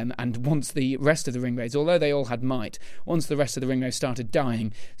and once the rest of the ring raids, although they all had might, once the rest of the ring raids started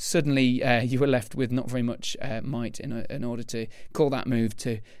dying, suddenly you were left with not very much might in order to call that move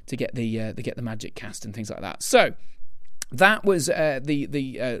to get the magic cast and things like that. So that was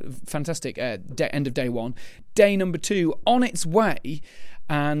the fantastic end of day one. Day number 2 on its way.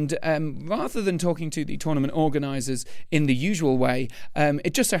 And rather than talking to the tournament organisers in the usual way,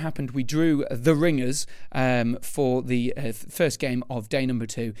 it just so happened we drew the ringers for the first game of day number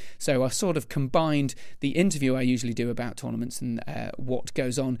 2. So I sort of combined the interview I usually do about tournaments and what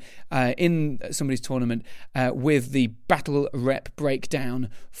goes on in somebody's tournament with the battle rep breakdown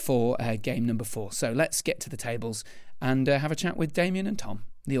for game number 4. So let's get to the tables and have a chat with Damien and Tom,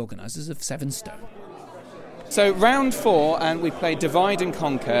 the organisers of 7 Stone. So round 4, and we played Divide and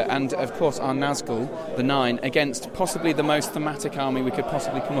Conquer, and of course our Nazgul, the 9, against possibly the most thematic army we could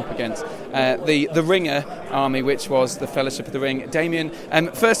possibly come up against, the Ringer army, which was the Fellowship of the Ring. Damien,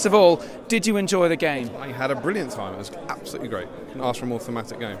 first of all, did you enjoy the game? I had a brilliant time. It was absolutely great. Couldn't ask for a more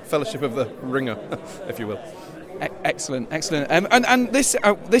thematic game. Fellowship of the Ringer, if you will. Excellent. And this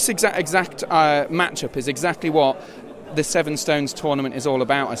exact matchup is exactly what the 7 Stones tournament is all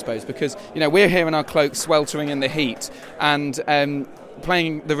about, I suppose, because we're here in our cloaks, sweltering in the heat, and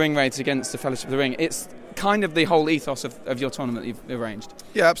playing the ring raids against the Fellowship of the Ring. It's kind of the whole ethos of your tournament that you've arranged.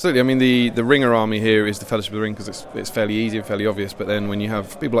 Yeah, absolutely. I mean, the Ringer army here is the Fellowship of the Ring because it's fairly easy and fairly obvious, but then when you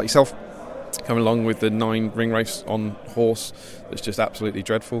have people like yourself coming along with the 9 ring race on horse. It's just absolutely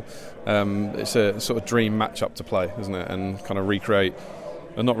dreadful. It's a sort of dream match-up to play, isn't it? And kind of recreate,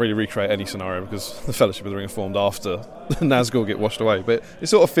 and not really recreate any scenario because the Fellowship of the Ring are formed after the Nazgul get washed away. But it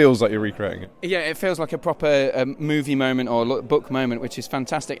sort of feels like you're recreating it. Yeah, it feels like a proper movie moment or book moment, which is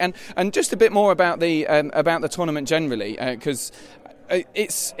fantastic. And just a bit more about the tournament generally, because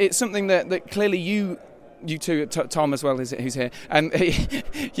it's something that clearly you two, Tom as well, who's here,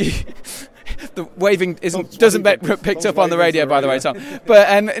 the waving doesn't get picked up on the radio, by the way, Tom.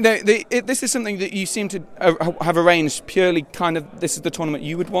 But this is something that you seem to have arranged purely kind of. This is the tournament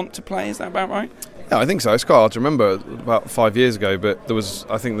you would want to play. Is that about right? Yeah, I think so. It's quite hard to remember about 5 years ago, but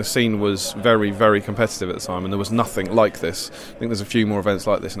I think the scene was very, very competitive at the time, and there was nothing like this. I think there's a few more events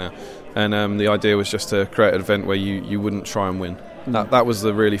like this now, and the idea was just to create an event where you wouldn't try and win. That was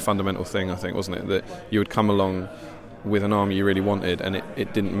the really fundamental thing, I think, wasn't it? That you would come along with an army you really wanted, and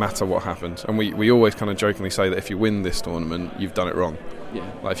it didn't matter what happened. And we always kind of jokingly say that if you win this tournament, you've done it wrong. Yeah.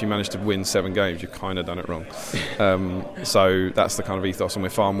 Like if you manage to win 7 games, you've kind of done it wrong. So that's the kind of ethos, and we're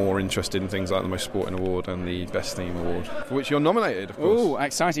far more interested in things like the Most Sporting Award and the Best Theme Award, for which you're nominated, of course. Oh,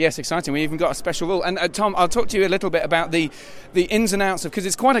 exciting! Yes, exciting. We even got a special rule. And Tom, I'll talk to you a little bit about the ins and outs of, because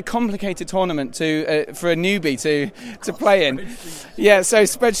it's quite a complicated tournament for a newbie to play in. Yeah. So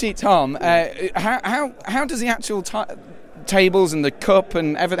spreadsheet Tom, how does the actual tables and the cup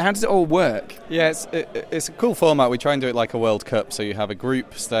and everything, how does it all work? Yeah, it's a cool format. We try and do it like a World Cup, so you have a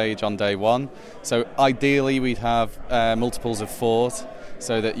group stage on day 1. So ideally we'd have multiples of 4,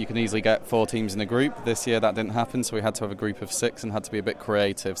 so that you can easily get 4 teams in a group. This year that didn't happen, so we had to have a group of 6 and had to be a bit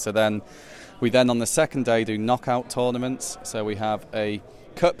creative. So then we on the second day do knockout tournaments. So we have a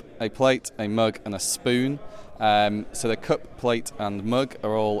cup, a plate, a mug and a spoon. So the cup, plate and mug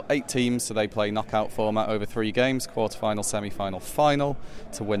are all 8 teams, so they play knockout format over 3 games, quarter-final, semi-final, final,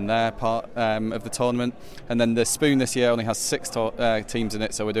 to win their part of the tournament. And then the spoon this year only has 6 teams in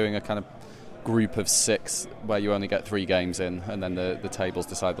it, so we're doing a kind of group of 6 where you only get 3 games in, and then the tables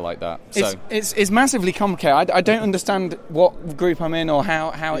decide like that. So it's massively complicated. I don't understand what group I'm in or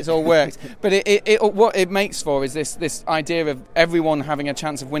how it's all worked, but what it makes for is this idea of everyone having a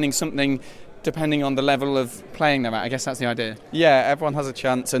chance of winning something depending on the level of playing they're at. I guess that's the idea. Yeah, everyone has a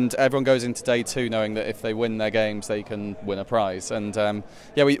chance, and everyone goes into day 2 knowing that if they win their games, they can win a prize. And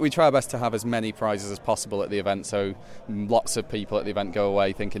we try our best to have as many prizes as possible at the event, so lots of people at the event go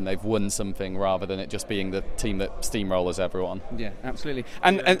away thinking they've won something rather than it just being the team that steamrollers everyone. Yeah, absolutely.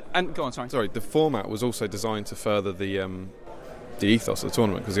 And go on, sorry. Sorry, the format was also designed to further the ethos of the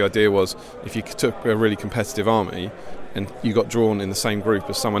tournament, because the idea was if you took a really competitive army and you got drawn in the same group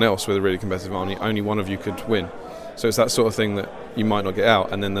as someone else with a really competitive army, only one of you could win. So it's that sort of thing that you might not get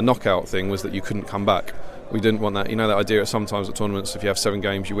out. And then the knockout thing was that you couldn't come back. We didn't want that. You know that idea sometimes at tournaments, if you have 7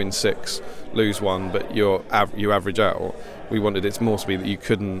 games, you win 6, lose 1, but you average out. We wanted it more to be that you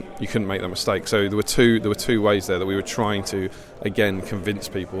couldn't make that mistake. So there were two ways there that we were trying to, again, convince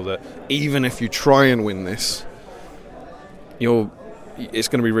people that even if you try and win this, it's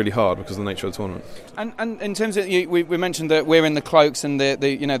going to be really hard because of the nature of the tournament. And in terms of, we mentioned that we're in the cloaks and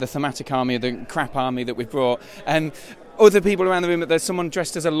the thematic army, the crap army that we've brought. Other people around the room, there's someone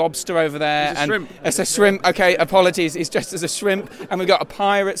dressed as a lobster over there. It's a shrimp. Okay, apologies. He's dressed as a shrimp. And we've got a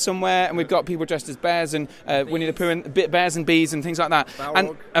pirate somewhere, and we've got people dressed as bears and Winnie the Pooh and bears and bees and things like that.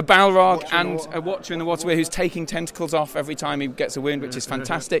 And a Balrog and a Watcher in the Waterway who's taking tentacles off every time he gets a wound, which is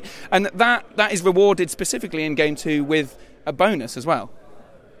fantastic. And that is rewarded specifically in Game 2 with a bonus as well.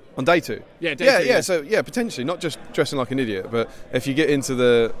 On day 2, yeah. So potentially not just dressing like an idiot, but if you get into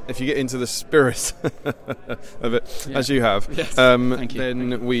the spirit of it, as you have,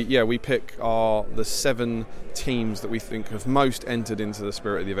 then we pick the 7 teams that we think have most entered into the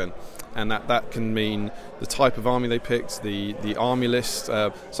spirit of the event, and that can mean the type of army they picked, the army list.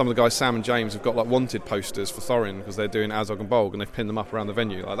 Some of the guys, Sam and James, have got like wanted posters for Thorin because they're doing Azog and Bolg, and they've pinned them up around the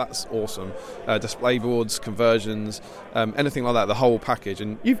venue. Like, that's awesome. Display boards, conversions, anything like that, the whole package.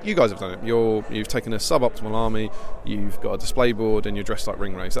 And you guys have done it. You've taken a suboptimal army, you've got a display board, and you're dressed like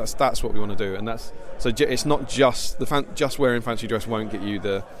ring race. That's what we want to do, and so it's not just just wearing fancy dress won't get you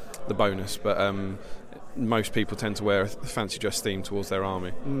the bonus, but most people tend to wear a fancy dress theme towards their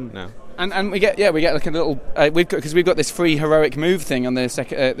army now. And we get like a little we've got this free heroic move thing on the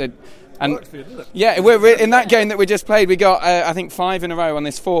second. We're in that game that we just played. We got I think 5 in a row on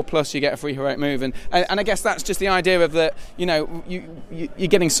this 4+. You get a free heroic move, and I guess that's just the idea of that. You're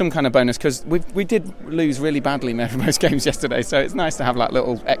getting some kind of bonus because we did lose really badly most games yesterday. So it's nice to have like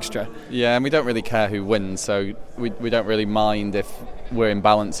little extra. Yeah, and we don't really care who wins, so we don't really mind if we're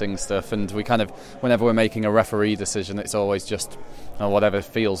imbalancing stuff. And we kind of, whenever we're making a referee decision, it's always just whatever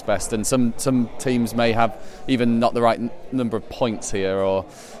feels best. And some teams may have even not the right number of points here, or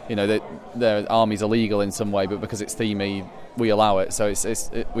their army's illegal in some way, but because it's themey, we allow it. So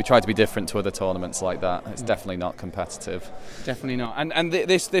we try to be different to other tournaments like that. It's definitely not competitive. Definitely not. And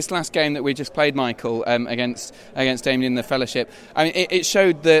this last game that we just played, Michael, against Damien in the Fellowship, I mean, it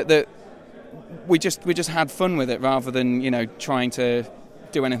showed that we just had fun with it rather than trying to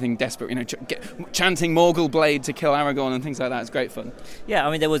do anything desperate, chanting Morgul Blade to kill Aragorn and things like that. It's great fun. Yeah,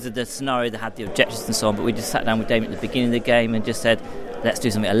 I mean, there was the scenario that had the objectives and so on, but we just sat down with Damien at the beginning of the game and just said, let's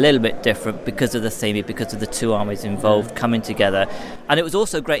do something a little bit different because of the theme, because of the two armies involved coming together. And it was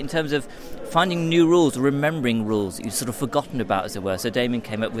also great in terms of finding new rules, remembering rules that you'd sort of forgotten about, as it were. So Damien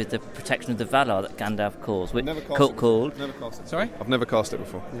came up with the protection of the Valar that Gandalf calls. Never cast it. Sorry? I've never cast it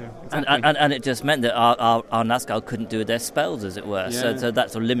before. Yeah, exactly. And it just meant that our Nazgûl couldn't do their spells, as it were. Yeah. So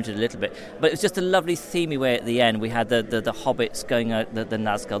that sort of limited a little bit. But it was just a lovely themey way at the end. We had the hobbits going out, the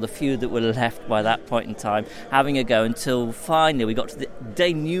Nazgûl, the few that were left by that point in time, having a go until finally we got to the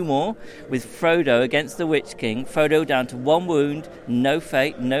denouement with Frodo against the Witch King. Frodo down to one wound, no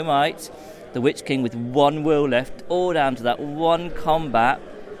fate, no might. The Witch King with one will left, all down to that one combat.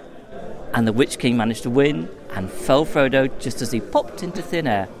 And the Witch King managed to win and fell Frodo just as he popped into thin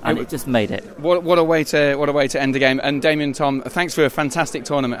air, and it just made it. What a way to end the game. And Damien and Tom, thanks for a fantastic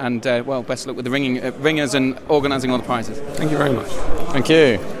tournament, and best of luck with the ringers and organising all the prizes. Thank you very much. Thank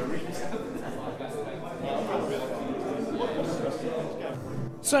you.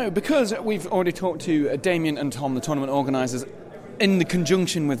 So, because we've already talked to Damien and Tom, the tournament organisers, in the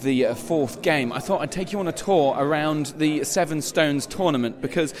conjunction with the fourth game, I thought I'd take you on a tour around the Seven Stones tournament,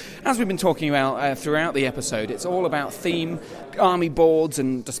 because as we've been talking about throughout the episode, it's all about theme, army boards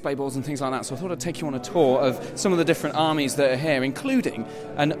and display boards and things like that. So I thought I'd take you on a tour of some of the different armies that are here, including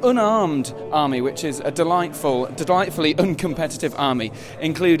an unarmed army, which is a delightfully uncompetitive army,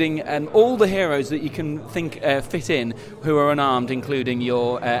 including all the heroes that you can think fit in who are unarmed, including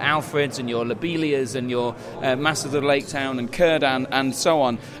your Alfreds and your Lobelias and your Masters of the Lake Town and Círdan and so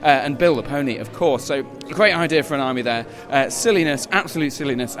on, and Bill the Pony, of course. So, great idea for an army there. Silliness, absolute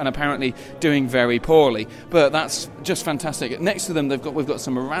silliness, and apparently doing very poorly. But that's just fantastic. Next to them, we've got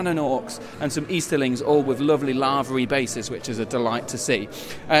some Morannon Orcs and some Easterlings, all with lovely lavery bases, which is a delight to see.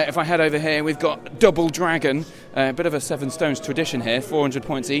 If I head over here, we've got Double Dragon, a bit of a Seven Stones tradition here, 400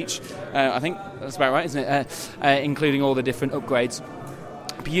 points each. I think that's about right, isn't it? Including all the different upgrades.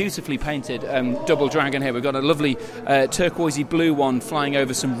 Beautifully painted Double Dragon here. We've got a lovely turquoisey blue one flying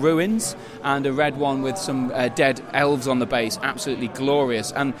over some ruins, and a red one with some dead elves on the base. Absolutely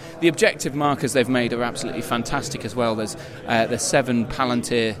glorious. And the objective markers they've made are absolutely fantastic as well. There's 7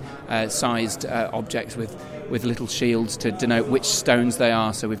 Palantir sized objects with little shields to denote which stones they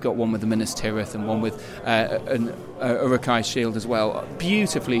are. So we've got one with the Minas Tirith and one with an Uruk-hai shield as well.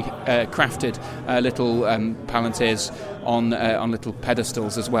 Beautifully crafted little Palantirs on little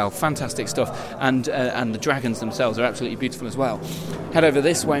pedestals as well. Fantastic stuff. And the dragons themselves are absolutely beautiful as well. Head over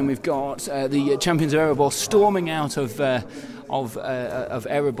this way and we've got the champions of Erebor storming out of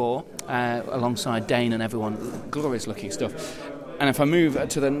Erebor alongside Dane and everyone. Glorious looking stuff. And if I move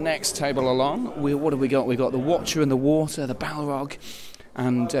to the next table along, what have we got? We've got the Watcher in the Water, the Balrog,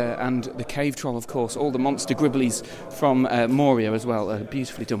 and the Cave Troll, of course. All the monster gribblies from Moria as well,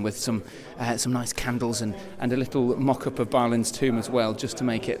 beautifully done with some nice candles and a little mock-up of Balin's tomb as well, just to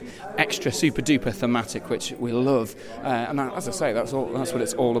make it extra super-duper thematic, which we love. And that, as I say, that's what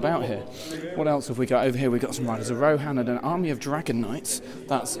it's all about here. What else have we got over here? We've got some Riders of Rohan and an army of Dragon Knights.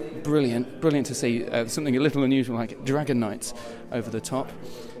 That's brilliant to see something a little unusual like Dragon Knights over the top.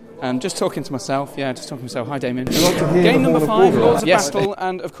 Just talking to myself. Hi, Damien. Game number 5, Lords of Battle,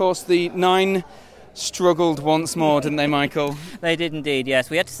 and of course the 9 struggled once more, didn't they, Michael? They did indeed, yes.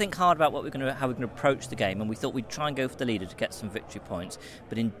 We had to think hard about how we're going to approach the game, and we thought we'd try and go for the leader to get some victory points.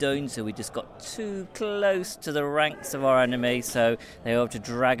 But in doing so, we just got too close to the ranks of our enemy, so they were able to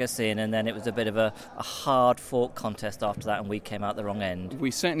drag us in, and then it was a bit of a hard-fought contest after that, and we came out the wrong end.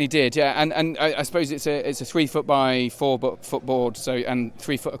 We certainly did, yeah. And I suppose it's a 3 foot by 4 foot board, so and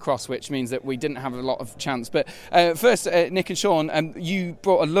 3 foot across, which means that we didn't have a lot of chance. But first, Nick and Sean, you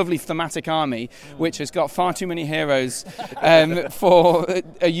brought a lovely thematic army, which has got far too many heroes for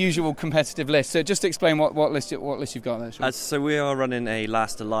a usual competitive list. So just explain what list you've got there, Sean. So we are running a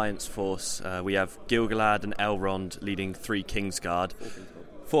Last Alliance force. We have Gil-galad and Elrond leading 3 Kingsguard.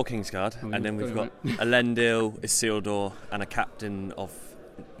 4 Kingsguard. And then we've got Elendil, Isildur, and a captain of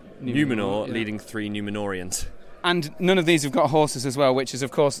Numenor leading 3 Numenorians. And none of these have got horses as well, which is, of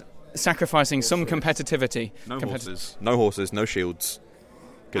course, sacrificing some competitivity. No horses, no shields.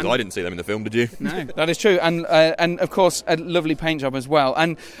 Because I didn't see them in the film, did you? No, that is true. And of course, a lovely paint job as well.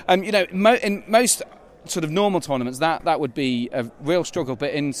 And, in most sort of normal tournaments, that would be a real struggle.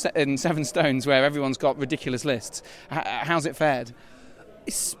 But in Seven Stones, where everyone's got ridiculous lists, how's it fared?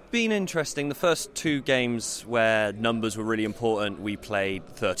 It's been interesting. The first 2 games where numbers were really important, we played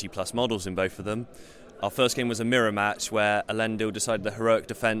 30-plus models in both of them. Our first game was a mirror match where Elendil decided the heroic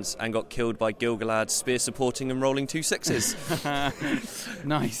defence and got killed by Gilgalad spear supporting and rolling 2 6s.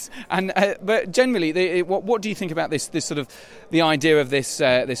 Nice. And but generally, what do you think about this sort of the idea of this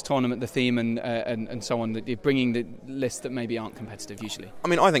tournament, the theme, and so on? That you're bringing the lists that maybe aren't competitive usually. I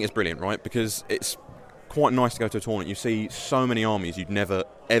mean, I think it's brilliant, right? Because it's quite nice to go to a tournament. You see so many armies you'd never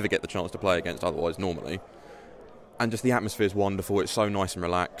ever get the chance to play against otherwise normally, and just the atmosphere is wonderful. It's so nice and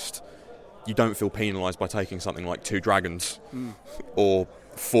relaxed. You don't feel penalised by taking something like 2 dragons or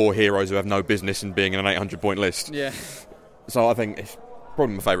 4 heroes who have no business in being in an 800-point list. Yeah. So I think it's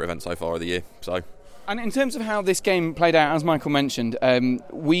probably my favourite event so far of the year. So. And in terms of how this game played out, as Michael mentioned,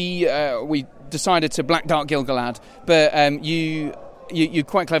 we decided to Black Dark Gilgalad, but you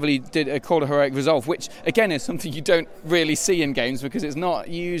quite cleverly did call a heroic resolve, which again is something you don't really see in games because it's not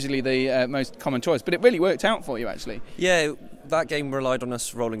usually the most common choice, but it really worked out for you actually. Yeah, that game relied on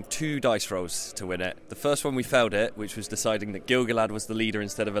us rolling 2 dice rolls to win it. The first one we failed it, which was deciding that Gilgalad was the leader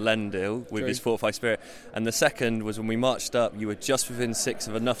instead of Elendil with his fortified spirit, and the second was when we marched up, you were just within 6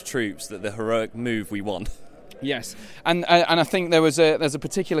 of enough troops that the heroic move we won. Yes, and I think there's a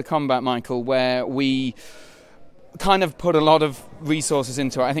particular combat, Michael, where we kind of put a lot of resources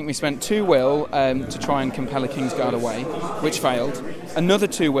into it. I think we spent 2 will to try and compel a Kingsguard away, which failed. Another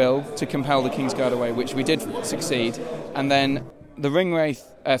 2 will to compel the Kingsguard away, which we did succeed. And then the Ring Wraith,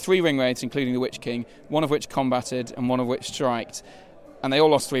 3 Ring Wraiths, including the Witch King, one of which combated and one of which striked. And they all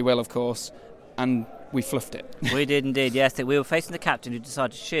lost 3 will, of course, and we fluffed it. We did indeed, yes. We were facing the captain who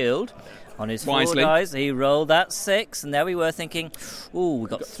decided to shield. On his 4 Wisely. dice, he rolled that 6, and there we were thinking, ooh, we've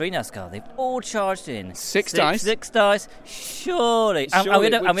got 3 Nazgûl. They've all charged in. 6 dice. 6 dice. Surely. And we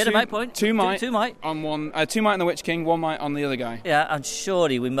had a might point. 2 might. 2 might. On one. 2 might on the Witch King, 1 might on the other guy. Yeah, and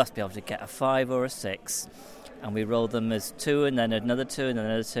surely we must be able to get a 5 or a 6. And we rolled them as 2, and then another 2, and then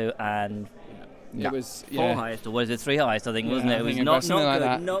another 2, and... It was 4 highest, or was it 3 highest, I think, wasn't it? It was not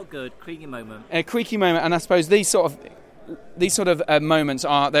good, not good. Creaky moment. A creaky moment, and I suppose these sort of moments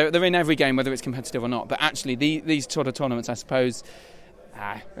are they're in every game, whether it's competitive or not. But actually, these sort of tournaments, I suppose,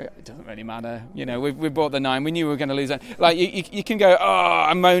 it doesn't really matter. You know, we bought the 9. We knew we were going to lose that. Like you can go,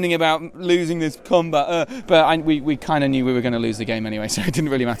 I'm moaning about losing this combat, but we kind of knew we were going to lose the game anyway, so it didn't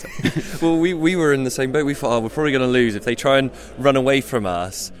really matter. Well, we were in the same boat. We thought, we're probably going to lose if they try and run away from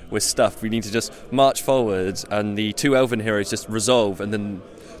us with stuff. We need to just march forwards, and the 2 elven heroes just resolve, and then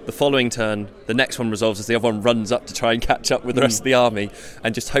the following turn, the next one resolves as the other one runs up to try and catch up with the rest of the army,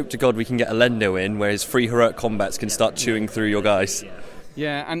 and just hope to God we can get Elendil in, where his 3 heroic combats can start chewing through your guys.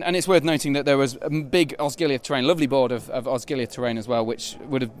 Yeah, and it's worth noting that there was a big Osgiliath terrain, lovely board of Osgiliath terrain as well, which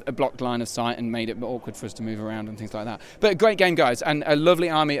would have blocked line of sight and made it awkward for us to move around and things like that. But a great game, guys, and a lovely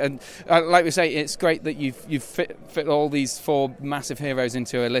army. And like we say, it's great that you've fit all these 4 massive heroes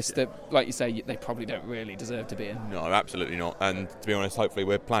into a list that, like you say, they probably don't really deserve to be in. No, absolutely not. And to be honest, hopefully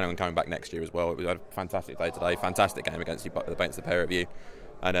we're planning on coming back next year as well. It was a fantastic day today, fantastic game against the pair of you.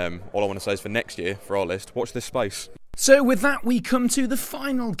 And all I want to say is for next year, for our list, watch this space. So with that, we come to the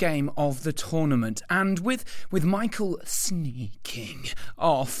final game of the tournament, and with Michael sneaking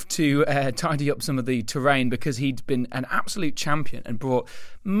off to tidy up some of the terrain because he'd been an absolute champion and brought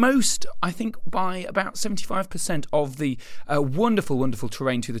most, I think, by about 75% of the wonderful, wonderful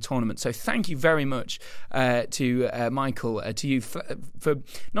terrain to the tournament. So thank you very much to Michael, to you for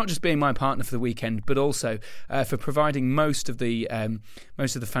not just being my partner for the weekend, but also for providing most of the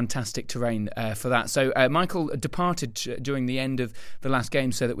fantastic terrain for that. So Michael departed during the end of the last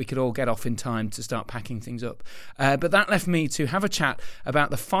game so that we could all get off in time to start packing things up. But that left me to have a chat about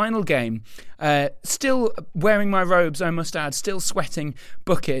the final game. Still wearing my robes, I must add, still sweating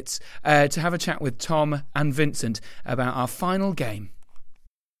buckets, to have a chat with Tom and Vincent about our final game.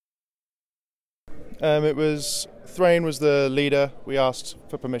 It was Thrain was the leader. We asked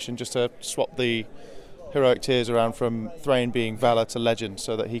for permission just to swap the heroic tiers around from Thrain being Valor to Legend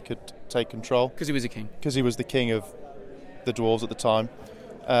so that he could take control. Because he was a king. Because he was the king of the dwarves at the time.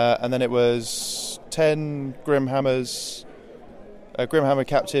 And then it was 10 Grimhammers, a Grimhammer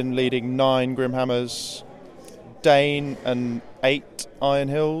captain leading 9 Grimhammers, Dane and 8 Iron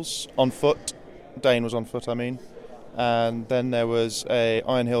Hills on foot. Dane was on foot, I mean. And then there was a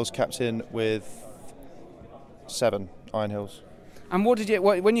Iron Hills captain with 7 Iron Hills. And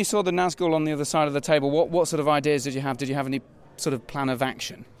when you saw the Nazgûl on the other side of the table, what sort of ideas did you have? Did you have any sort of plan of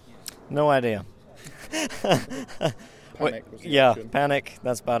action? No idea. Panic. Panic.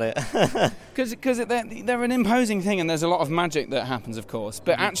 That's about it. Because they're an imposing thing, and there's a lot of magic that happens, of course.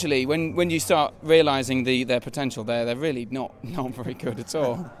 But actually, when you start realising their potential, they're really not very good at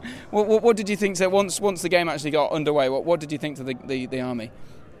all. What did you think? So once the game actually got underway, what did you think to the army?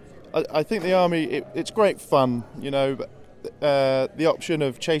 I think the army, it's great fun, but the option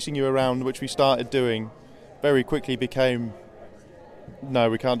of chasing you around, which we started doing, very quickly became, no,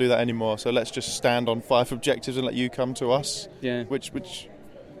 we can't do that anymore, so let's just stand on 5 objectives and let you come to us. Yeah. Which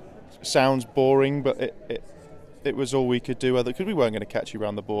sounds boring, but it was all we could do, because we weren't going to catch you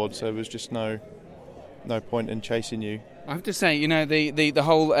around the board, so there was just no point in chasing you. I have to say, the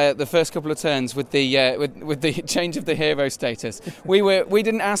whole the first couple of turns with the change of the hero status, we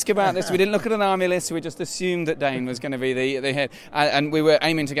didn't ask about this. We didn't look at an army list. We just assumed that Dane was going to be the head, and we were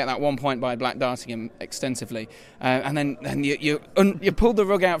aiming to get that 1 point by black darting him extensively. And then you pulled the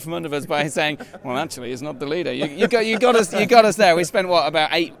rug out from under us by saying, "Well, actually, he's not the leader." You got us there. We spent about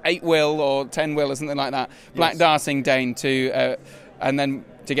 8 will or 10 will or something like that, black darting Dane to, and then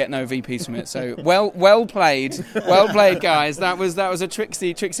to get no VPs from it. So well played, guys. That was a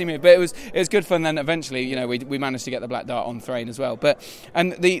tricksy move, but it was good fun. Then eventually, we managed to get the black dart on Thrain as well. But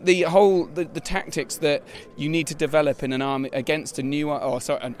and the tactics that you need to develop in an army against a new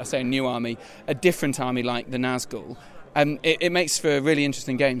army, a different army like the Nazgul, it makes for really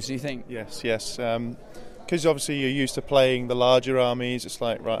interesting games. Do you think? Yes. Because obviously you're used to playing the larger armies. It's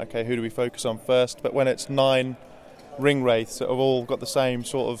like, right, okay, who do we focus on first? But when it's 9 ring wraiths that have all got the same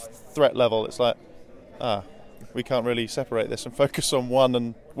sort of threat level, it's like, we can't really separate this and focus on one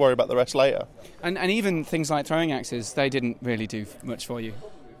and worry about the rest later. And even things like throwing axes, they didn't really do much for you.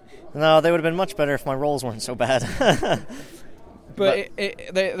 No, they would have been much better if my rolls weren't so bad. But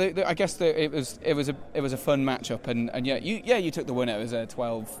I guess it was a fun matchup, and you took the win. It was a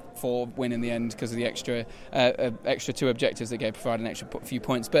 12-4 win in the end because of the extra 2 objectives that provided an extra few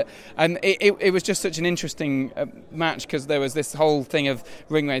points. But it was just such an interesting match because there was this whole thing of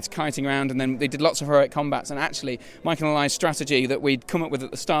ring raids kiting around, and then they did lots of heroic combats. And actually, Michael and I's strategy that we'd come up with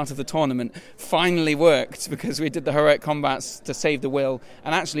at the start of the tournament finally worked because we did the heroic combats to save the will,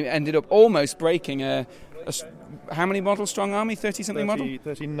 and actually ended up almost breaking how many model strong army? 30-something model?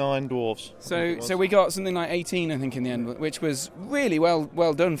 39 dwarves. So we got something like 18, I think, in the end, which was really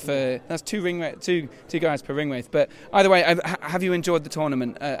well done for... That's 2 guys per ring wraith. But either way, have you enjoyed the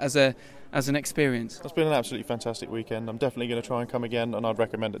tournament as an experience? It's been an absolutely fantastic weekend. I'm definitely going to try and come again, and I'd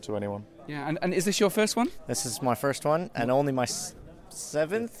recommend it to anyone. Yeah, and is this your first one? This is my first one, and only my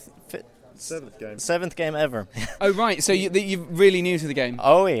seventh game ever. Oh, right. So you're really new to the game.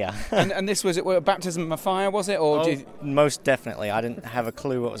 Oh, yeah. and this was a baptism of fire, was it? Or most definitely. I didn't have a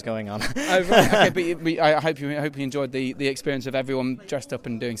clue what was going on. Oh, right. Okay, but I hope you enjoyed the experience of everyone dressed up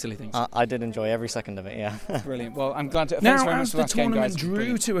and doing silly things. I did enjoy every second of it, yeah. Brilliant. Well, I'm glad to... Now, as the tournament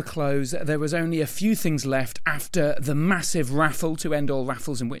drew to a close, there was only a few things left after the massive raffle to end all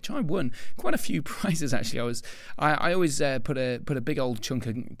raffles, in which I won quite a few prizes, actually. I always put a big old chunk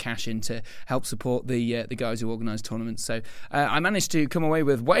of cash in to help support the guys who organise tournaments. So I managed to come away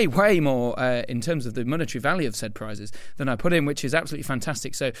with way more in terms of the monetary value of said prizes than I put in, which is absolutely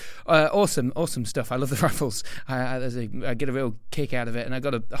fantastic. So awesome stuff. I love the raffles. I get a real kick out of it, and I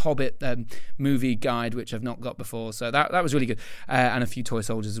got a Hobbit movie guide which I've not got before. So that was really good, and a few toy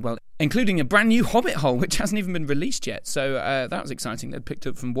soldiers as well, including a brand new Hobbit hole which hasn't even been released yet. So that was exciting. They'd picked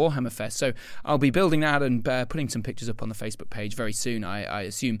up from Warhammer Fest. So I'll be building that and putting some pictures up on the Facebook page very soon, I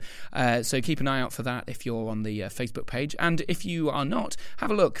assume. So keep an eye out for that if you're on the Facebook page. And if you are not, have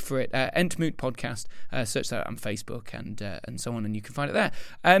a look for it. Entmoot Podcast. Search that on Facebook and so on, and you can find it there.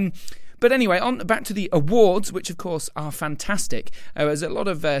 But anyway, back to the awards, which of course are fantastic. There's a lot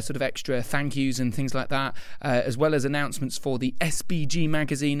of sort of extra thank yous and things like that, as well as announcements for the SBG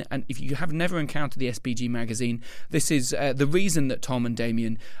magazine. And if you have never encountered the SBG magazine, this is the reason that Tom and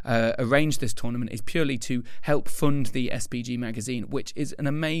Damien arranged this tournament is purely to help fund the SBG magazine, which is an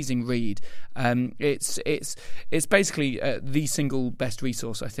amazing read. It's basically the single best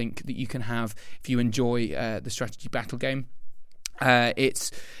resource I think that you can have if you enjoy the strategy battle game.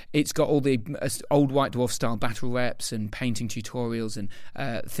 It's got all the old White Dwarf style battle reps and painting tutorials and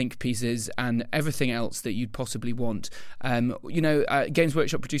think pieces and everything else that you'd possibly want. Games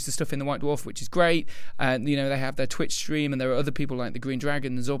Workshop produces stuff in the White Dwarf, which is great. They have their Twitch stream, and there are other people like the Green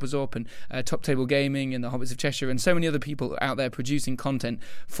Dragon and Zorbazorp and Top Table Gaming and the Hobbits of Cheshire and so many other people out there producing content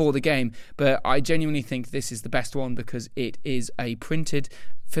for the game. But I genuinely think this is the best one because it is a printed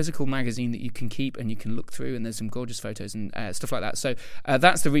physical magazine that you can keep and you can look through, and there's some gorgeous photos and stuff like that. So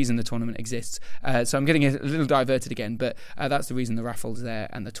that's the reason the tournament exists. So I'm getting a little diverted again, but that's the reason the raffle's there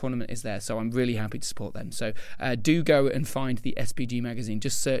and the tournament is there. So I'm really happy to support them. So do go and find the SPG magazine.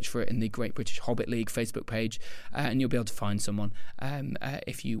 Just search for it in the Great British Hobbit League Facebook page, and you'll be able to find someone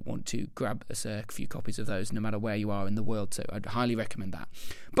if you want to grab a few copies of those, no matter where you are in the world. So I'd highly recommend that.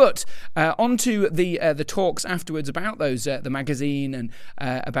 But on to the talks afterwards about those the magazine and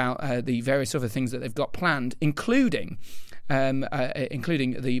about the various other things that they've got planned, including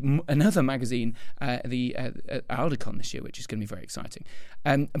another magazine, the Aldecon this year, which is going to be very exciting.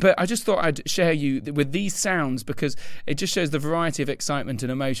 But I just thought I'd share you with these sounds because it just shows the variety of excitement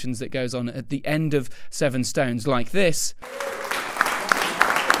and emotions that goes on at the end of Seven Stones, like this.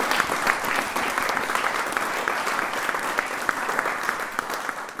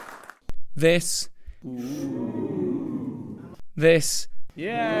 This. This.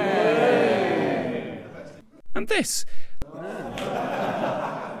 Yay! And this.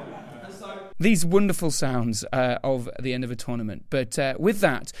 These wonderful sounds of the end of a tournament. But with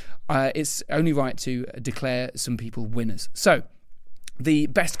that, it's only right to declare some people winners. So, the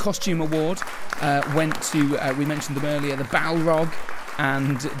Best Costume Award went to, we mentioned them earlier, the Balrog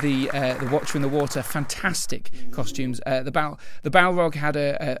and the Watcher in the Water. Fantastic costumes. The Balrog had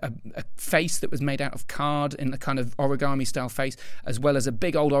a face that was made out of card in a kind of origami style face, as well as a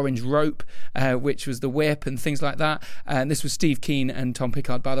big old orange rope, which was the whip and things like that. And this was Steve Keane and Tom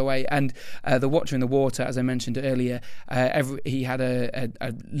Pickard, by the way. And the Watcher in the Water, as I mentioned earlier, he had a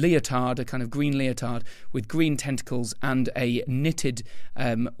leotard, a kind of green leotard with green tentacles and a knitted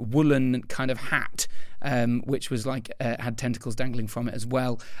woolen kind of hat, which was like had tentacles dangling from it as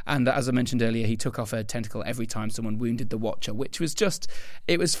well. And as I mentioned earlier, he took off a tentacle every time someone wounded the Watcher, which was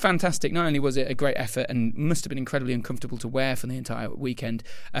it was fantastic. Not only was it a great effort and must have been incredibly uncomfortable to wear for the entire weekend,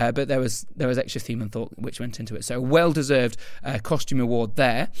 but there was extra theme and thought which went into it. So well-deserved costume award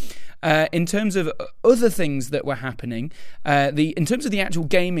there. In terms of other things that were happening, in terms of the actual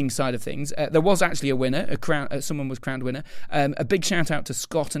gaming side of things, there was actually a winner. Someone was crowned winner. A big shout out to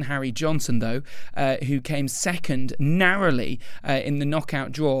Scott and Harry Johnson, though, who came second narrowly in the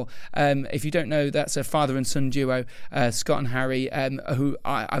knockout draw. If you don't know, that's a father and son duo, Scott and Harry, who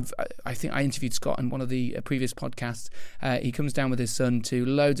I think I interviewed Scott in one of the previous podcasts. He comes down with his son to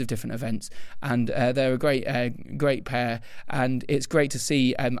loads of different events, and they're a great pair, and it's great to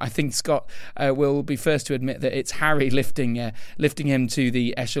see. I think Scott will be first to admit that it's Harry lifting him to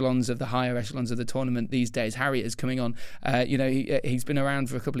the higher echelons of the tournament these days. Harry is coming on. He's been around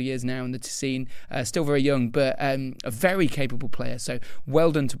for a couple of years now in the scene, still very young, but a very capable player. So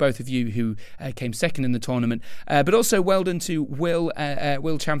well done to both of you who came second in the tournament, but also well done to Will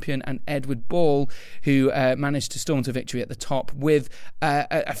Champion and Edward Ball, who managed to storm to victory at the top with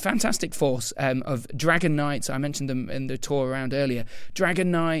a fantastic force of Dragon Knights. I mentioned them in the tour around earlier.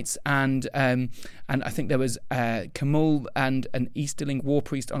 Dragon Knights and I think there was Camul and an Easterling War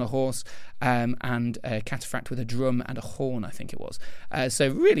Priest on a horse, and a Cataphract with a drum and a horn, I think it was. So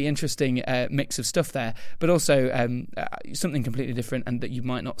really interesting mix of stuff there, but also something completely different and that you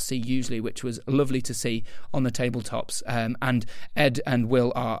might not see usually, which was lovely to see on the tabletops. And Ed and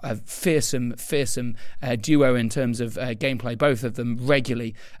Will are a fearsome duo in terms of gameplay, both of them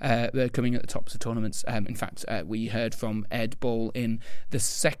regularly coming at the tops of tournaments. In fact, we heard from Ed Ball in the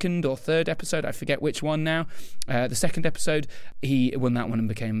second or third episode, I forget which one now, the second episode. He won that one and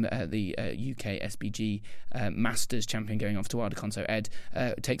became the UK SBG Masters champion, going off to Aldecon. So Ed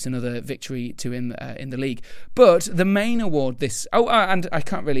takes another victory to him in the league. But the main award and I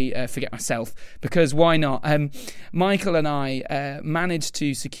can't really forget myself, because why not? Michael and I managed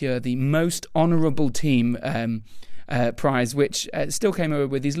to secure the most honourable team prize, which still came over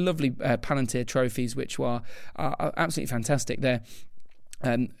with these lovely Palantir trophies, which are absolutely fantastic. They're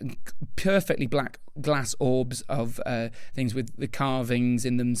perfectly black glass orbs of things with the carvings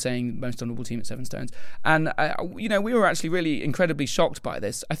in them saying most honourable team at Seven Stones. And we were actually really incredibly shocked by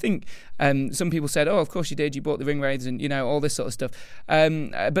this. I think some people said, oh, of course you did, you bought the ring raids and all this sort of stuff,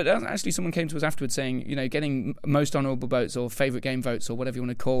 but actually someone came to us afterwards saying, getting most honourable votes or favourite game votes or whatever you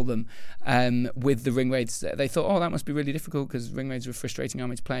want to call them with the ring raids, they thought, oh, that must be really difficult because ring raids are a frustrating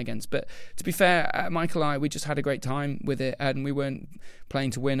army to play against. But to be fair, Michael and I, we just had a great time with it, and we weren't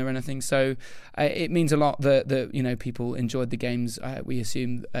playing to win or anything, so it means a lot that people enjoyed the games we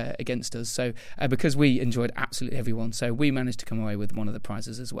assume against us. So because we enjoyed absolutely everyone, so we managed to come away with one of the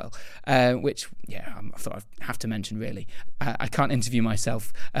prizes as well, which I thought I'd have to mention. Really, I can't interview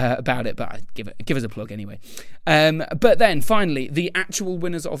myself about it, but I give us a plug anyway. But then finally, the actual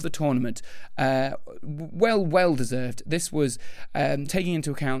winners of the tournament, well deserved. This was taking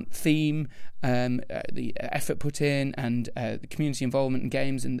into account theme, the effort put in, and the community involvement in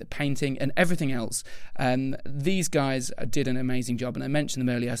games and the painting and everything else. These guys did an amazing job, and I mentioned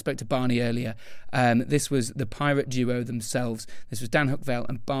them earlier. I spoke to Barney earlier. This was the pirate duo themselves. This was Dan Huckvale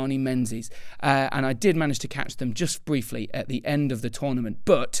and Barney Menzies, and I did manage to catch them just briefly at the end of the tournament,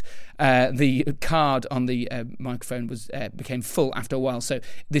 but the card on the microphone became full after a while, so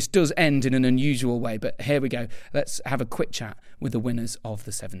this does end in an unusual way. But here we go. Let's have a quick chat with the winners of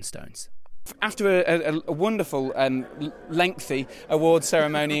the Seven Stones. After a wonderful lengthy award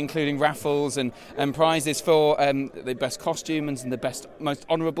ceremony, including raffles and prizes for the best costumers and the best, most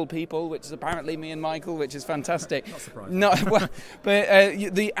honourable people, which is apparently me and Michael, which is fantastic. Not surprising.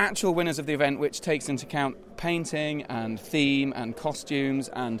 But the actual winners of the event, which takes into account painting and theme and costumes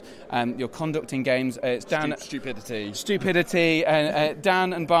and your conduct in games. It's Dan. Stupidity.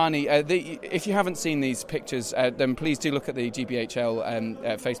 Dan and Barney. If you haven't seen these pictures, then please do look at the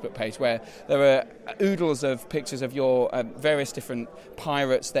GBHL Facebook page, where there are oodles of pictures of your various different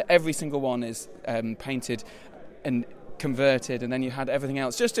pirates. That every single one is painted and converted, and then you had everything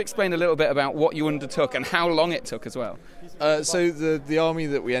else. Just to explain a little bit about what you undertook and how long it took as well. So the army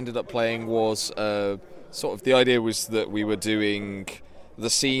that we ended up playing was sort of, the idea was that we were doing the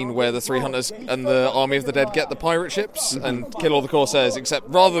scene where the three hunters and the army of the dead get the pirate ships and kill all the corsairs, except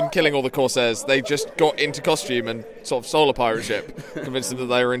rather than killing all the corsairs, they just got into costume and sort of stole a pirate ship, convinced them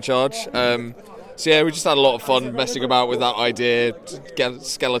that they were in charge. So yeah, we just had a lot of fun messing about with that idea, get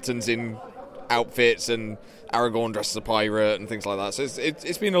skeletons in outfits and Aragorn dressed as a pirate and things like that. So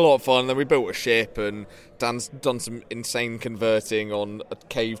it's been a lot of fun. Then we built a ship, and Dan's done some insane converting on a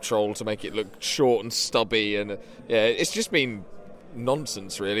cave troll to make it look short and stubby, and yeah, it's just been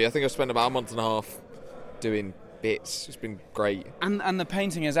nonsense really. I think I've spent about a month and a half doing bits. It's been great. And the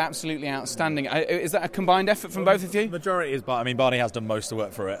painting is absolutely outstanding. Is that a combined effort from both of you? The majority is, but I mean, Barney has done most of the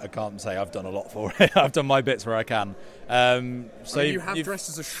work for it. I can't say I've done a lot for it. I've done my bits where I can. So you have dressed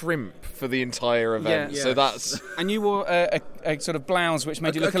as a shrimp for the entire event, so that's... And you wore a sort of blouse which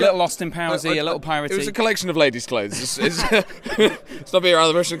made you look a little Austin Powersy, a little piratey. It was a collection of ladies' clothes. It's not being around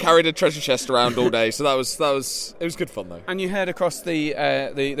the bush and carried a treasure chest around all day, so that was it was good fun though. And you heard across the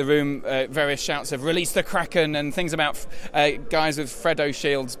room various shouts of "Release the Kraken" and things about guys with Frodo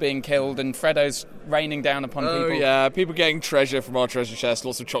shields being killed and Frodo's raining down upon people. Oh yeah, people getting treasure from our treasure chest,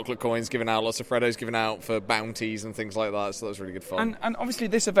 lots of chocolate coins given out, lots of Frodos given out for bounties and things like that, so that was really good fun. And obviously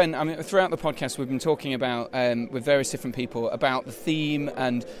this event, I mean, throughout the podcast we've been talking about, with various different people, about the theme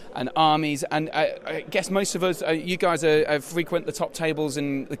and armies, and I guess most of us, you guys are frequent the top tables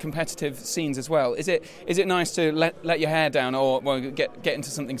and the competitive scenes as well. Is it nice to let your hair down or get into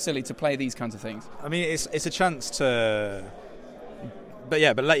something silly to play these kinds of things? I mean, it's a chance to...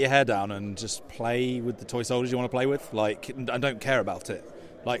 But let your hair down and just play with the toy soldiers you want to play with. Like, and don't care about it.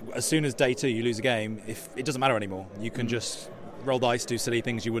 Like, as soon as day 2 you lose a game, if it doesn't matter anymore. You can just roll dice, do silly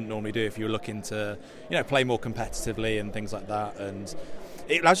things you wouldn't normally do if you were looking to, play more competitively and things like that. And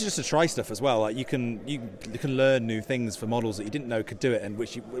it allows you just to try stuff as well. Like you can learn new things for models that you didn't know could do it, and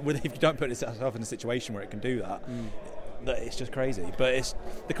if you don't put yourself in a situation where it can do that, that it's just crazy. But it's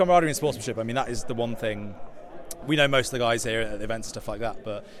the camaraderie and sportsmanship. I mean, that is the one thing. We know most of the guys here at events and stuff like that,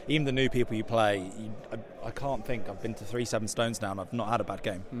 but even the new people you play, I can't think. I've been to 3 Seven Stones now, and I've not had a bad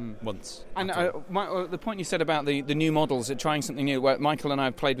game once. And the point you said about the new models, trying something new, where Michael and I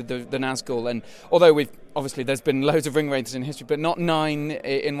have played with the Nazgul, and although obviously there's been loads of ring raiders in history, but not 9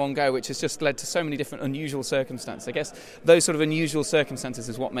 in one go, which has just led to so many different unusual circumstances. I guess those sort of unusual circumstances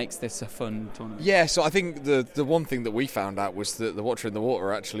is what makes this a fun tournament. Yeah, so I think the one thing that we found out was that the Watcher in the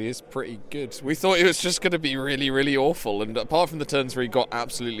Water actually is pretty good. We thought it was just going to be really, really awful, and apart from the turns where he got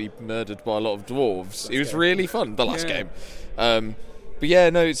absolutely murdered by a lot of dwarves, it was really fun, the last game. But yeah,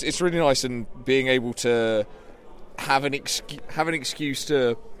 no, it's really nice, and being able to have an excuse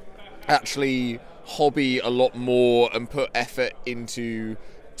to actually hobby a lot more and put effort into,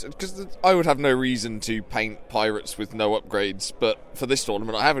 because I would have no reason to paint pirates with no upgrades, but for this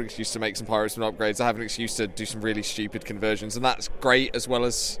tournament I have an excuse to make some pirates with no upgrades. I have an excuse to do some really stupid conversions, and that's great, as well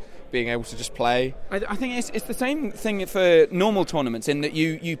as being able to just play. I think it's the same thing for normal tournaments in that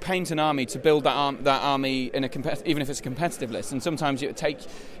you paint an army to build that army in even if it's a competitive list, and sometimes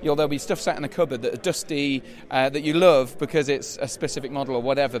there'll be stuff sat in a cupboard that are dusty that you love because it's a specific model or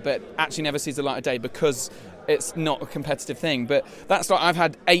whatever, but actually never sees the light of day because it's not a competitive thing. But that's like I've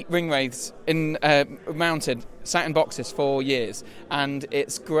had 8 ring wraiths mounted, sat in boxes for years, and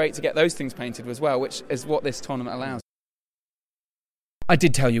it's great to get those things painted as well, which is what this tournament allows. I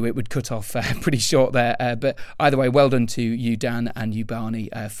did tell you it would cut off pretty short there, but either way, well done to you, Dan, and you, Barney,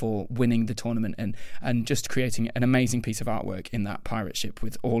 for winning the tournament and just creating an amazing piece of artwork in that pirate ship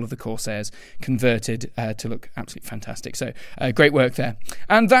with all of the Corsairs converted to look absolutely fantastic. So great work there.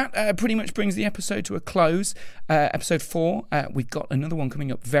 And that pretty much brings the episode to a close. Episode 4, we've got another one coming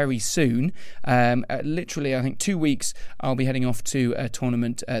up very soon. Literally, I think 2 weeks, I'll be heading off to a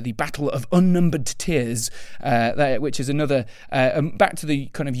tournament, the Battle of Unnumbered Tears, which is another back to the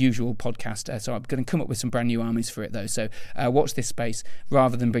kind of usual podcast. So I'm going to come up with some brand new armies for it, though. So watch this space.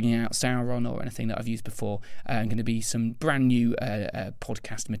 Rather than bringing out Sauron or anything that I've used before, I'm going to be some brand new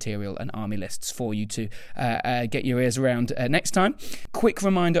podcast material and army lists for you to get your ears around next time. Quick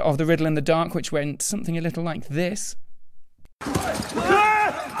reminder of the Riddle in the Dark, which went something a little like this.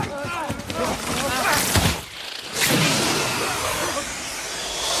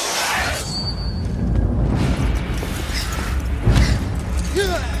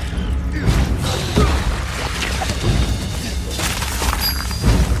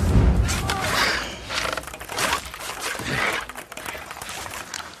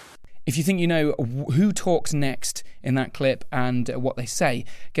 If you think you know who talks next in that clip and what they say,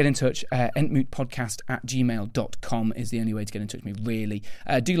 get in touch. Entmootpodcast@gmail.com is the only way to get in touch with me, really.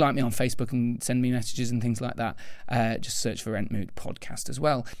 Do like me on Facebook and send me messages and things like that. Just search for Entmoot Podcast as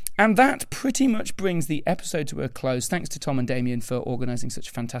well. And that pretty much brings the episode to a close. Thanks to Tom and Damien for organising such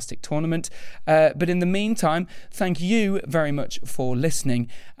a fantastic tournament. But in the meantime, thank you very much for listening,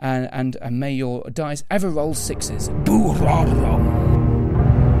 and may your dice ever roll 6s. Boo-rah-rah.